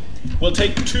 Let's do it. We'll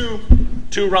take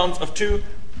two rounds of two.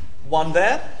 One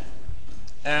there,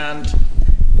 and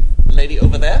the lady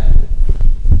over there.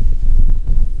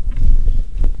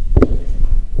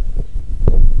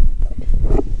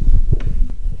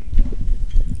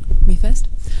 Me first.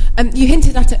 You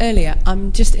hinted at it earlier.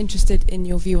 I'm just interested in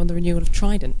your view on the renewal of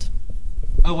Trident.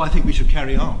 Oh, I think we should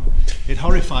carry on. It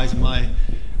horrifies my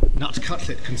nut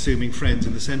cutlet consuming friends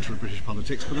in the centre of British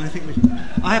politics, but I think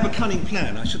I have a cunning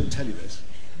plan. I shouldn't tell you this.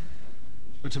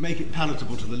 But to make it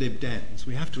palatable to the Lib Dems,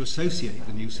 we have to associate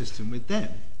the new system with them.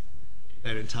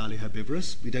 They're entirely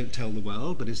herbivorous. We don't tell the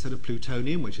world, but instead of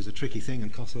plutonium, which is a tricky thing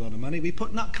and costs a lot of money, we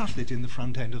put nut cutlet in the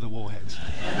front end of the warheads.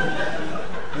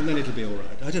 And then it'll be all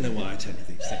right. I don't know why I tell you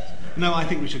these things. No, I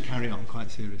think we should carry on quite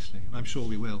seriously, and I'm sure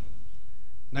we will.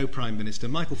 No Prime Minister,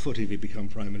 Michael Foot, if he'd become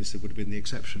Prime Minister, would have been the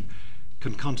exception,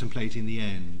 can contemplate in the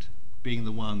end being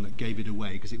the one that gave it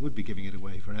away, because it would be giving it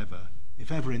away forever,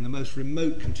 if ever in the most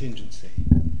remote contingency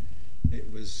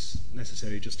it was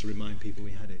necessary just to remind people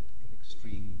we had it in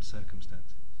extreme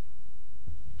circumstances.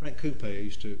 Frank Cooper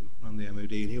used to run the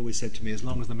MOD, and he always said to me, as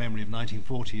long as the memory of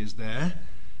 1940 is there,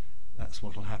 that's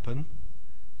what will happen.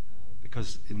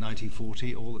 Because in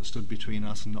 1940, all that stood between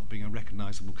us and not being a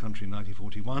recognisable country in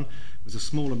 1941 was a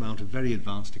small amount of very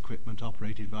advanced equipment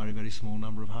operated by a very small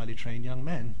number of highly trained young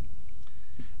men.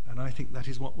 And I think that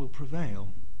is what will prevail.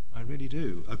 I really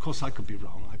do. Of course, I could be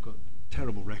wrong. I've got a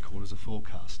terrible record as a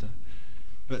forecaster.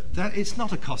 But it's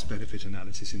not a cost-benefit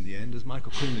analysis in the end. As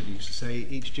Michael Quinlan used to say,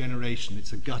 each generation,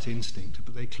 it's a gut instinct,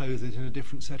 but they clothe it in a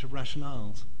different set of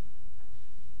rationales.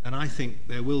 And I think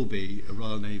there will be a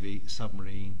Royal Navy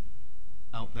submarine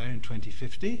out there in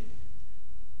 2050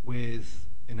 with,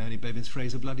 in Ernie Bevan's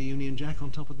phrase, a bloody Union Jack on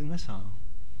top of the missile.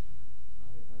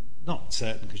 Not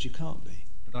certain, because you can't be,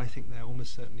 but I think there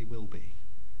almost certainly will be.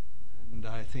 And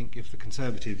I think if the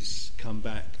Conservatives come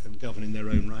back and govern in their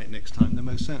own right next time, there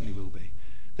most certainly will be.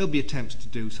 There'll be attempts to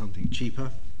do something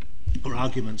cheaper, or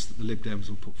arguments that the Lib Dems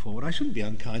will put forward. I shouldn't be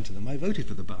unkind to them. I voted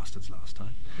for the bastards last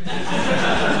time.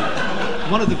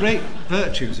 One of the great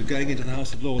virtues of going into the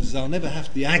House of Lords is I'll never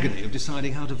have the agony of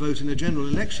deciding how to vote in a general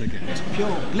election again. It's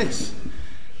pure bliss.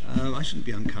 I shouldn't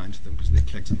be unkind to them because Nick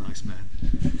Clegg's a nice man,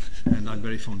 and I'm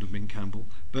very fond of Ming Campbell.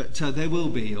 But there will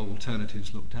be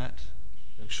alternatives looked at,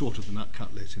 short of the nut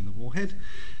cutlet in the warhead,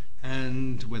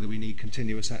 and whether we need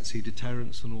continuous at-sea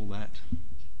deterrence and all that.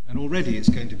 And already it's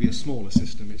going to be a smaller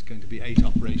system. It's going to be 8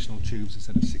 operational tubes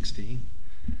instead of 16,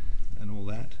 and all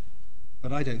that.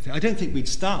 But I don't think we'd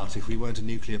start if we weren't a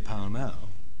nuclear power now.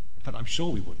 In fact, I'm sure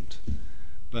we wouldn't.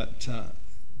 But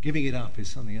giving it up is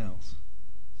something else.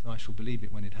 So I shall believe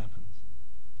it when it happens.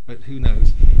 But who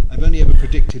knows? I've only ever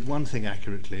predicted one thing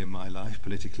accurately in my life,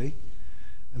 politically,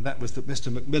 and that was that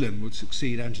Mr. Macmillan would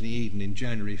succeed Anthony Eden in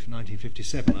January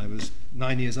 1957. I was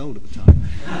 9 years old at the time.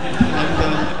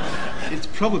 And it's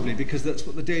probably because that's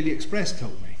what the Daily Express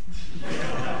told me.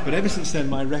 But ever since then,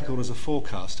 my record as a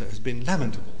forecaster has been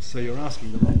lamentable, so you're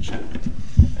asking the wrong chap.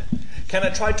 Can I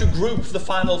try to group the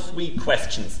final 3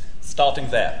 questions, starting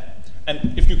there?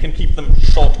 And if you can keep them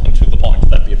short and to the point,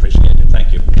 that'd be appreciated.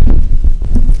 Thank you.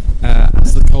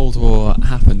 As the Cold War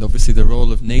happened, obviously the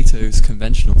role of NATO's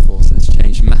conventional forces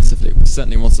changed massively.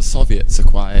 Certainly once the Soviets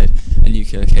acquired a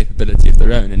nuclear capability of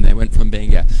their own, and they went from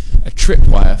being a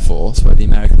tripwire force where the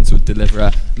Americans would deliver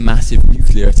a massive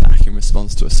nuclear attack in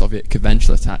response to a Soviet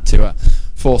conventional attack to a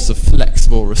force of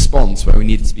flexible response where we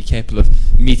needed to be capable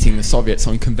of meeting the Soviets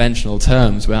on conventional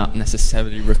terms without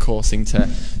necessarily recoursing to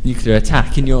nuclear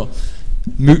attack. In your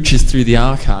mooches through the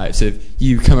archives, have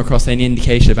you come across any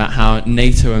indication about how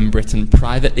NATO and Britain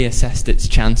privately assessed its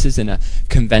chances in a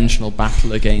conventional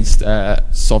battle against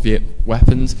Soviet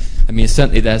weapons? I mean,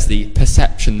 certainly there's the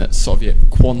perception that Soviet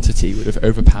quantity would have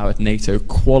overpowered NATO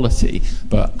quality,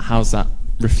 but how's that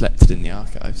reflected in the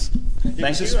archives?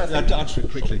 Thank you. I'll answer it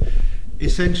quickly.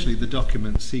 Essentially, the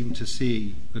documents seem to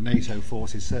see the NATO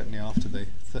forces, certainly after the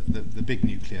big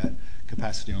nuclear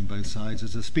capacity on both sides,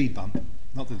 as a speed bump.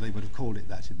 Not that they would have called it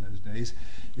that in those days,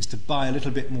 is to buy a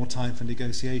little bit more time for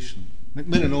negotiation.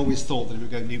 Macmillan always thought that it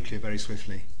would go nuclear very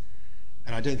swiftly,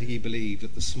 and I don't think he believed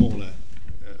that the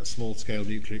small-scale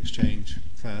nuclear exchange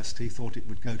first. He thought it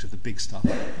would go to the big stuff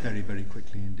very, very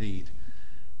quickly indeed.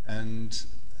 And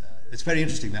it's very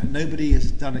interesting that nobody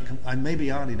has done and maybe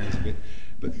Arnie knows a bit,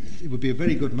 but it would be a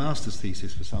very good master's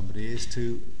thesis for somebody, is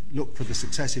to look for the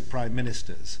successive prime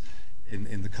ministers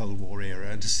in the Cold War era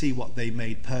and to see what they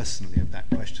made personally of that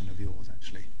question of yours,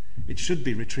 actually. It should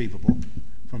be retrievable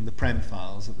from the Prem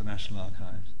files at the National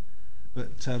Archives.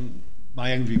 But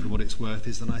my own view, for what it's worth,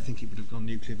 is that I think it would have gone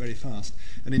nuclear very fast.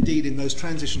 And indeed, in those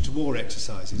transition to war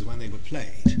exercises, when they were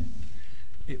played,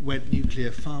 it went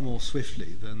nuclear far more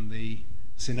swiftly than the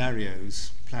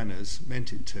scenarios planners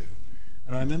meant it to.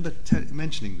 And I remember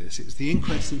mentioning this. It was the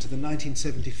inquest into the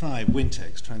 1975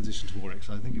 Wintex transition to war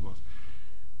exercise, I think it was.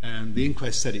 And the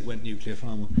inquest said it went nuclear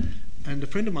far more. And a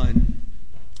friend of mine,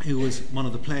 who was one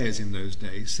of the players in those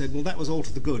days, said, well, that was all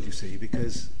to the good, you see,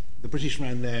 because the British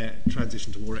ran their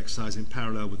transition to war exercise in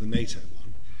parallel with the NATO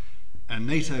one, and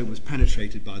NATO was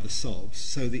penetrated by the Sovs,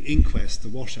 so the inquest, the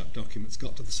wash-up documents,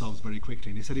 got to the Sovs very quickly.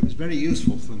 And he said it was very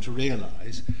useful for them to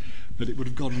realise that it would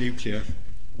have gone nuclear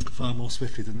far more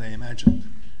swiftly than they imagined.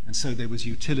 And so there was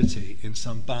utility in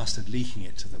some bastard leaking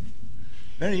it to them.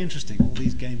 Very interesting, all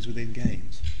these games within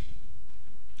games.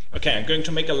 Okay, I'm going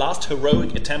to make a last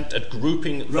heroic attempt at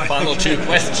grouping the final 2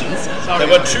 questions. There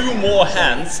were 2 more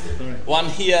hands, one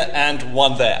here and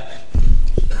one there.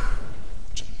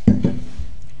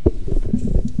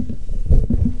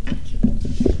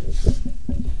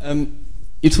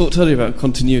 You talked earlier about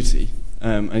continuity,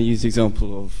 and you used the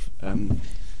example of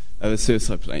the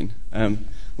suicide plane.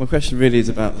 My question really is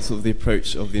about the sort of the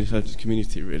approach of the intelligence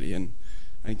community, really, and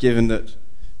given that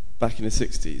back in the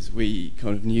 60s we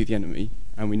kind of knew the enemy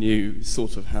and we knew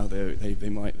sort of how they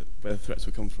might, where the threats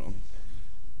would come from.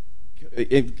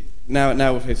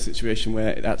 Now we're faced a situation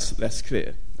where that's less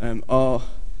clear. How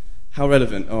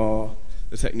relevant are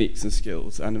the techniques and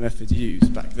skills and the methods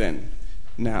used back then,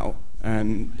 now,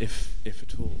 and if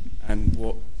at all, and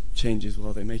what changes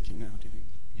are they making now, do you think?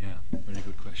 Yeah, very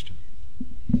good question.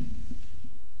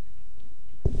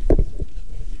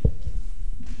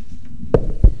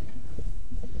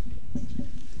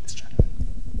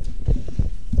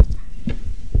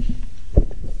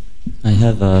 I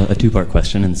have a 2-part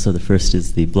question, and so the first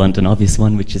is the blunt and obvious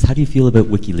one, which is how do you feel about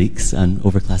WikiLeaks and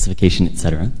overclassification,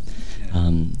 etc.?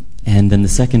 And then the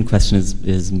second question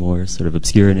is more sort of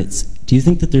obscure, and it's, do you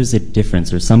think that there's a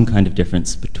difference or some kind of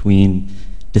difference between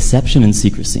deception and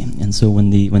secrecy? And so when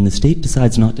the state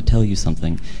decides not to tell you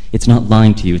something, it's not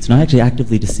lying to you. It's not actually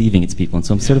actively deceiving its people. And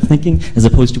so I'm sort of thinking, as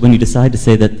opposed to when you decide to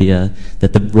say that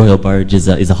the royal barge is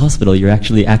a hospital, you're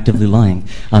actually actively lying.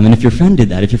 And if your friend did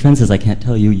that, if your friend says, I can't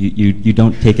tell you, you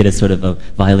don't take it as sort of a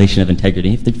violation of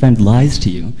integrity. If the friend lies to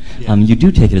you, you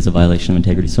do take it as a violation of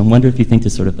integrity. So I wonder if you think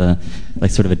there's sort of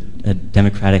a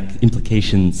democratic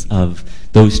implications of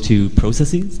those 2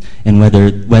 processes, and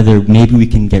whether maybe we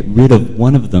can get rid of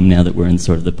one of them now that we're in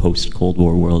sort of the post-Cold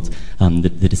War world, the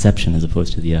deception as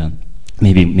opposed to the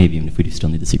maybe even if we do still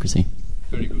need the secrecy.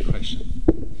 Very good question.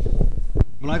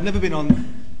 Well, I've never been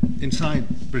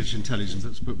inside British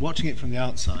intelligence, but watching it from the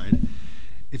outside,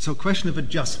 it's a question of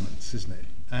adjustments, isn't it?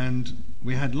 And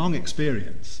we had long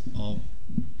experience of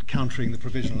countering the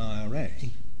provisional IRA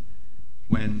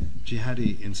when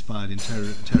jihadi-inspired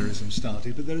terrorism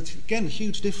started. But there are, again,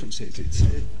 huge differences.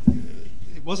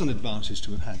 It was an advantage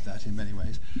to have had that in many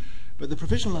ways. But the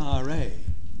Provisional IRA,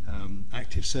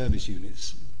 active service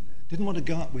units, didn't want to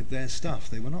go up with their stuff.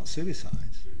 They were not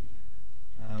suicides.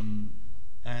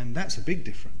 And that's a big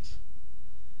difference.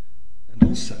 And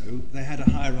also, they had a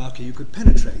hierarchy you could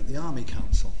penetrate, the Army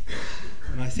Council.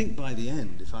 And I think by the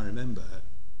end, if I remember,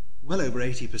 well over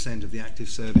 80% of the active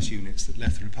service units that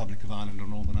left the Republic of Ireland or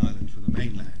Northern Ireland for the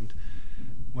mainland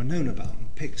were known about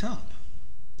and picked up.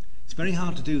 It's very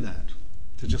hard to do that,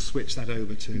 to just switch that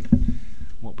over to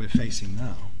what we're facing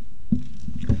now.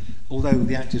 Although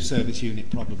the active service unit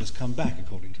problem has come back,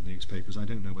 according to the newspapers. I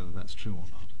don't know whether that's true or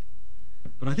not.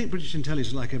 But I think British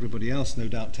intelligence, like everybody else, no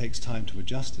doubt takes time to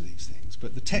adjust to these things.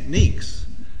 But the techniques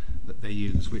that they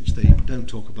use, which they don't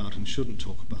talk about and shouldn't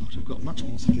talk about, have got much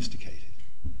more sophisticated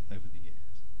over the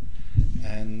years.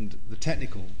 And the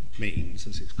technical means,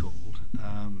 as it's called,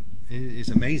 is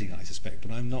amazing, I suspect,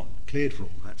 but I'm not cleared for all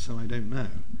that, so I don't know.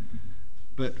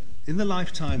 But in the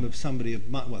lifetime of somebody of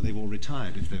my, well, they've all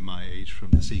retired if they're my age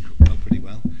from the secret world pretty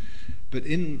well, but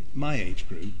in my age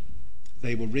group,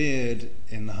 they were reared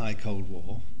in the High Cold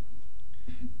War.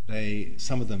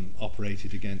 Some of them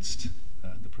operated against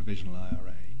the Provisional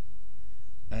IRA,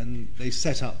 and they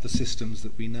set up the systems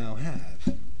that we now have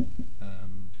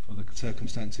for the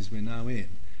circumstances we're now in.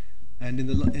 And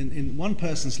in one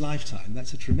person's lifetime,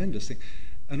 that's a tremendous thing.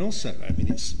 And also, I mean,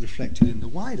 it's reflected in the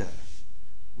wider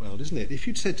world, isn't it? If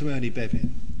you'd said to Ernie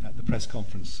Bevin at the press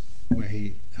conference where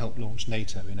he helped launch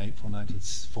NATO in April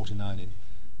 1949 in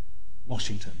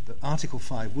Washington, that Article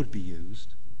 5 would be used,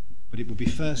 but it would be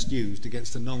first used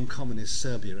against the non-communist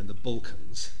Serbia and the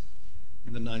Balkans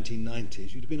in the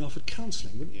 1990s, you'd have been offered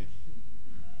counselling, wouldn't you?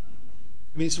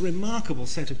 I mean, it's a remarkable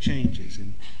set of changes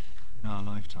in our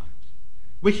lifetimes.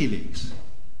 WikiLeaks.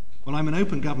 Well, I'm an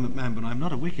open government man, but I'm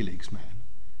not a WikiLeaks man.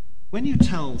 When you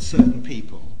tell certain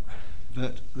people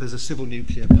that there's a civil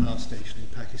nuclear power station in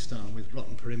Pakistan with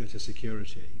rotten perimeter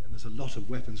security, and there's a lot of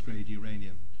weapons-grade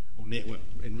uranium, or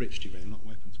enriched uranium, not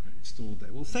weapons-grade, stored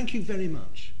there, well, thank you very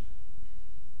much.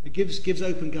 It gives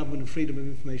open government and freedom of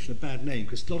information a bad name,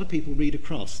 because a lot of people read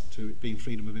across to it being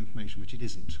freedom of information, which it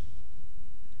isn't.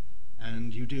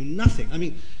 And you do nothing. I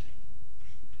mean,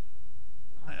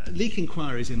 leak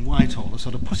inquiries in Whitehall are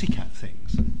sort of pussycat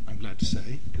things, I'm glad to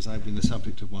say, because I've been the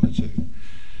subject of one or two.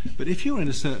 But if you're in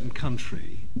a certain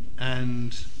country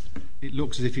and it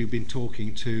looks as if you've been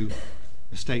talking to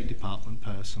a State Department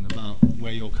person about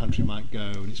where your country might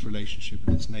go and its relationship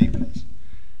with its neighbours,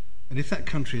 and if that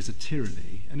country is a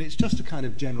tyranny, and it's just a kind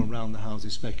of general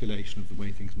round-the-houses speculation of the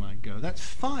way things might go, that's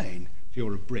fine if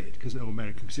you're a Brit or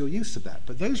American, because you're used to that.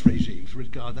 But those regimes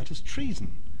regard that as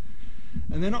treason.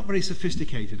 And they're not very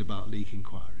sophisticated about leak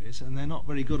inquiries, and they're not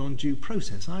very good on due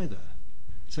process either.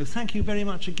 So thank you very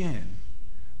much again.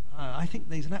 I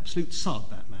think he's an absolute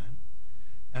sod, that man.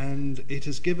 And it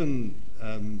has given,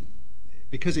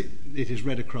 because it is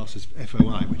read across as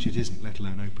FOI, which it isn't, let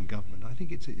alone open government, I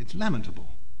think it's lamentable.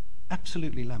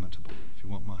 Absolutely lamentable, if you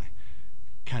want my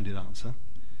candid answer.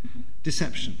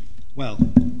 Deception. Well,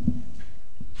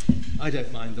 I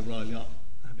don't mind the Royal Yacht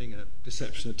having a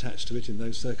deception attached to it in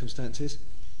those circumstances.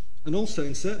 And also,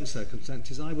 in certain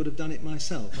circumstances, I would have done it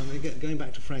myself. I mean, going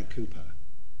back to Frank Cooper,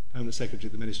 Permanent Secretary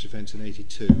of the Ministry of Defence in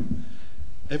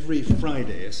 1982, every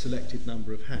Friday a selected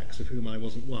number of hacks, of whom I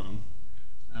wasn't one,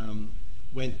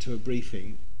 went to a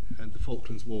briefing, and the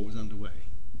Falklands War was underway.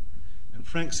 And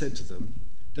Frank said to them,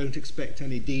 don't expect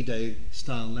any D-Day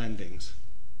style landings.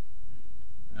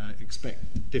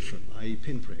 Expect different, i.e.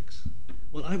 pinpricks.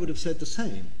 Well, I would have said the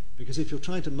same, because if you're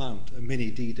trying to mount a mini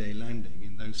D-Day landing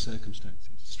in those circumstances,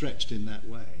 stretched in that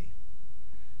way,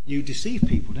 you deceive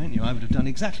people, don't you? I would have done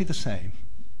exactly the same,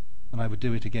 and I would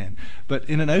do it again. But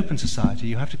in an open society,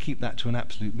 you have to keep that to an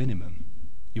absolute minimum.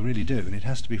 You really do, and it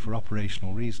has to be for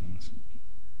operational reasons.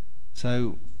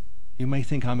 So you may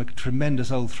think I'm a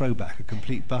tremendous old throwback, a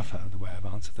complete buffer, the way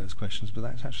I've answered those questions, but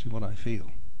that's actually what I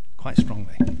feel, quite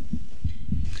strongly.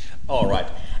 All right.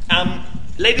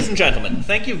 Ladies and gentlemen,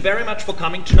 thank you very much for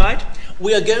coming tonight.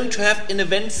 We are going to have an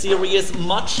event series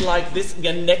much like this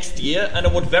again next year, and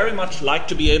I would very much like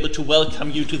to be able to welcome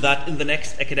you to that in the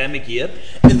next academic year.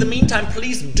 In the meantime,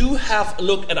 please do have a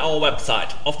look at our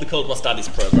website of the Cold War Studies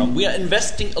program. We are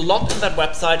investing a lot in that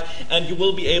website, and you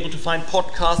will be able to find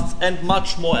podcasts and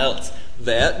much more else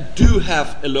there. Do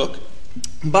have a look.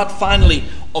 But finally,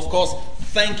 of course,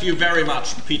 thank you very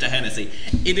much, Peter Hennessy.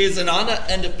 It is an honor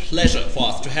and a pleasure for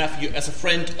us to have you as a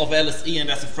friend of LSE and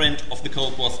as a friend of the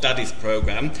Cold War Studies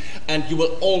program, and you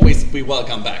will always be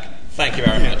welcome back. Thank you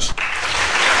very much.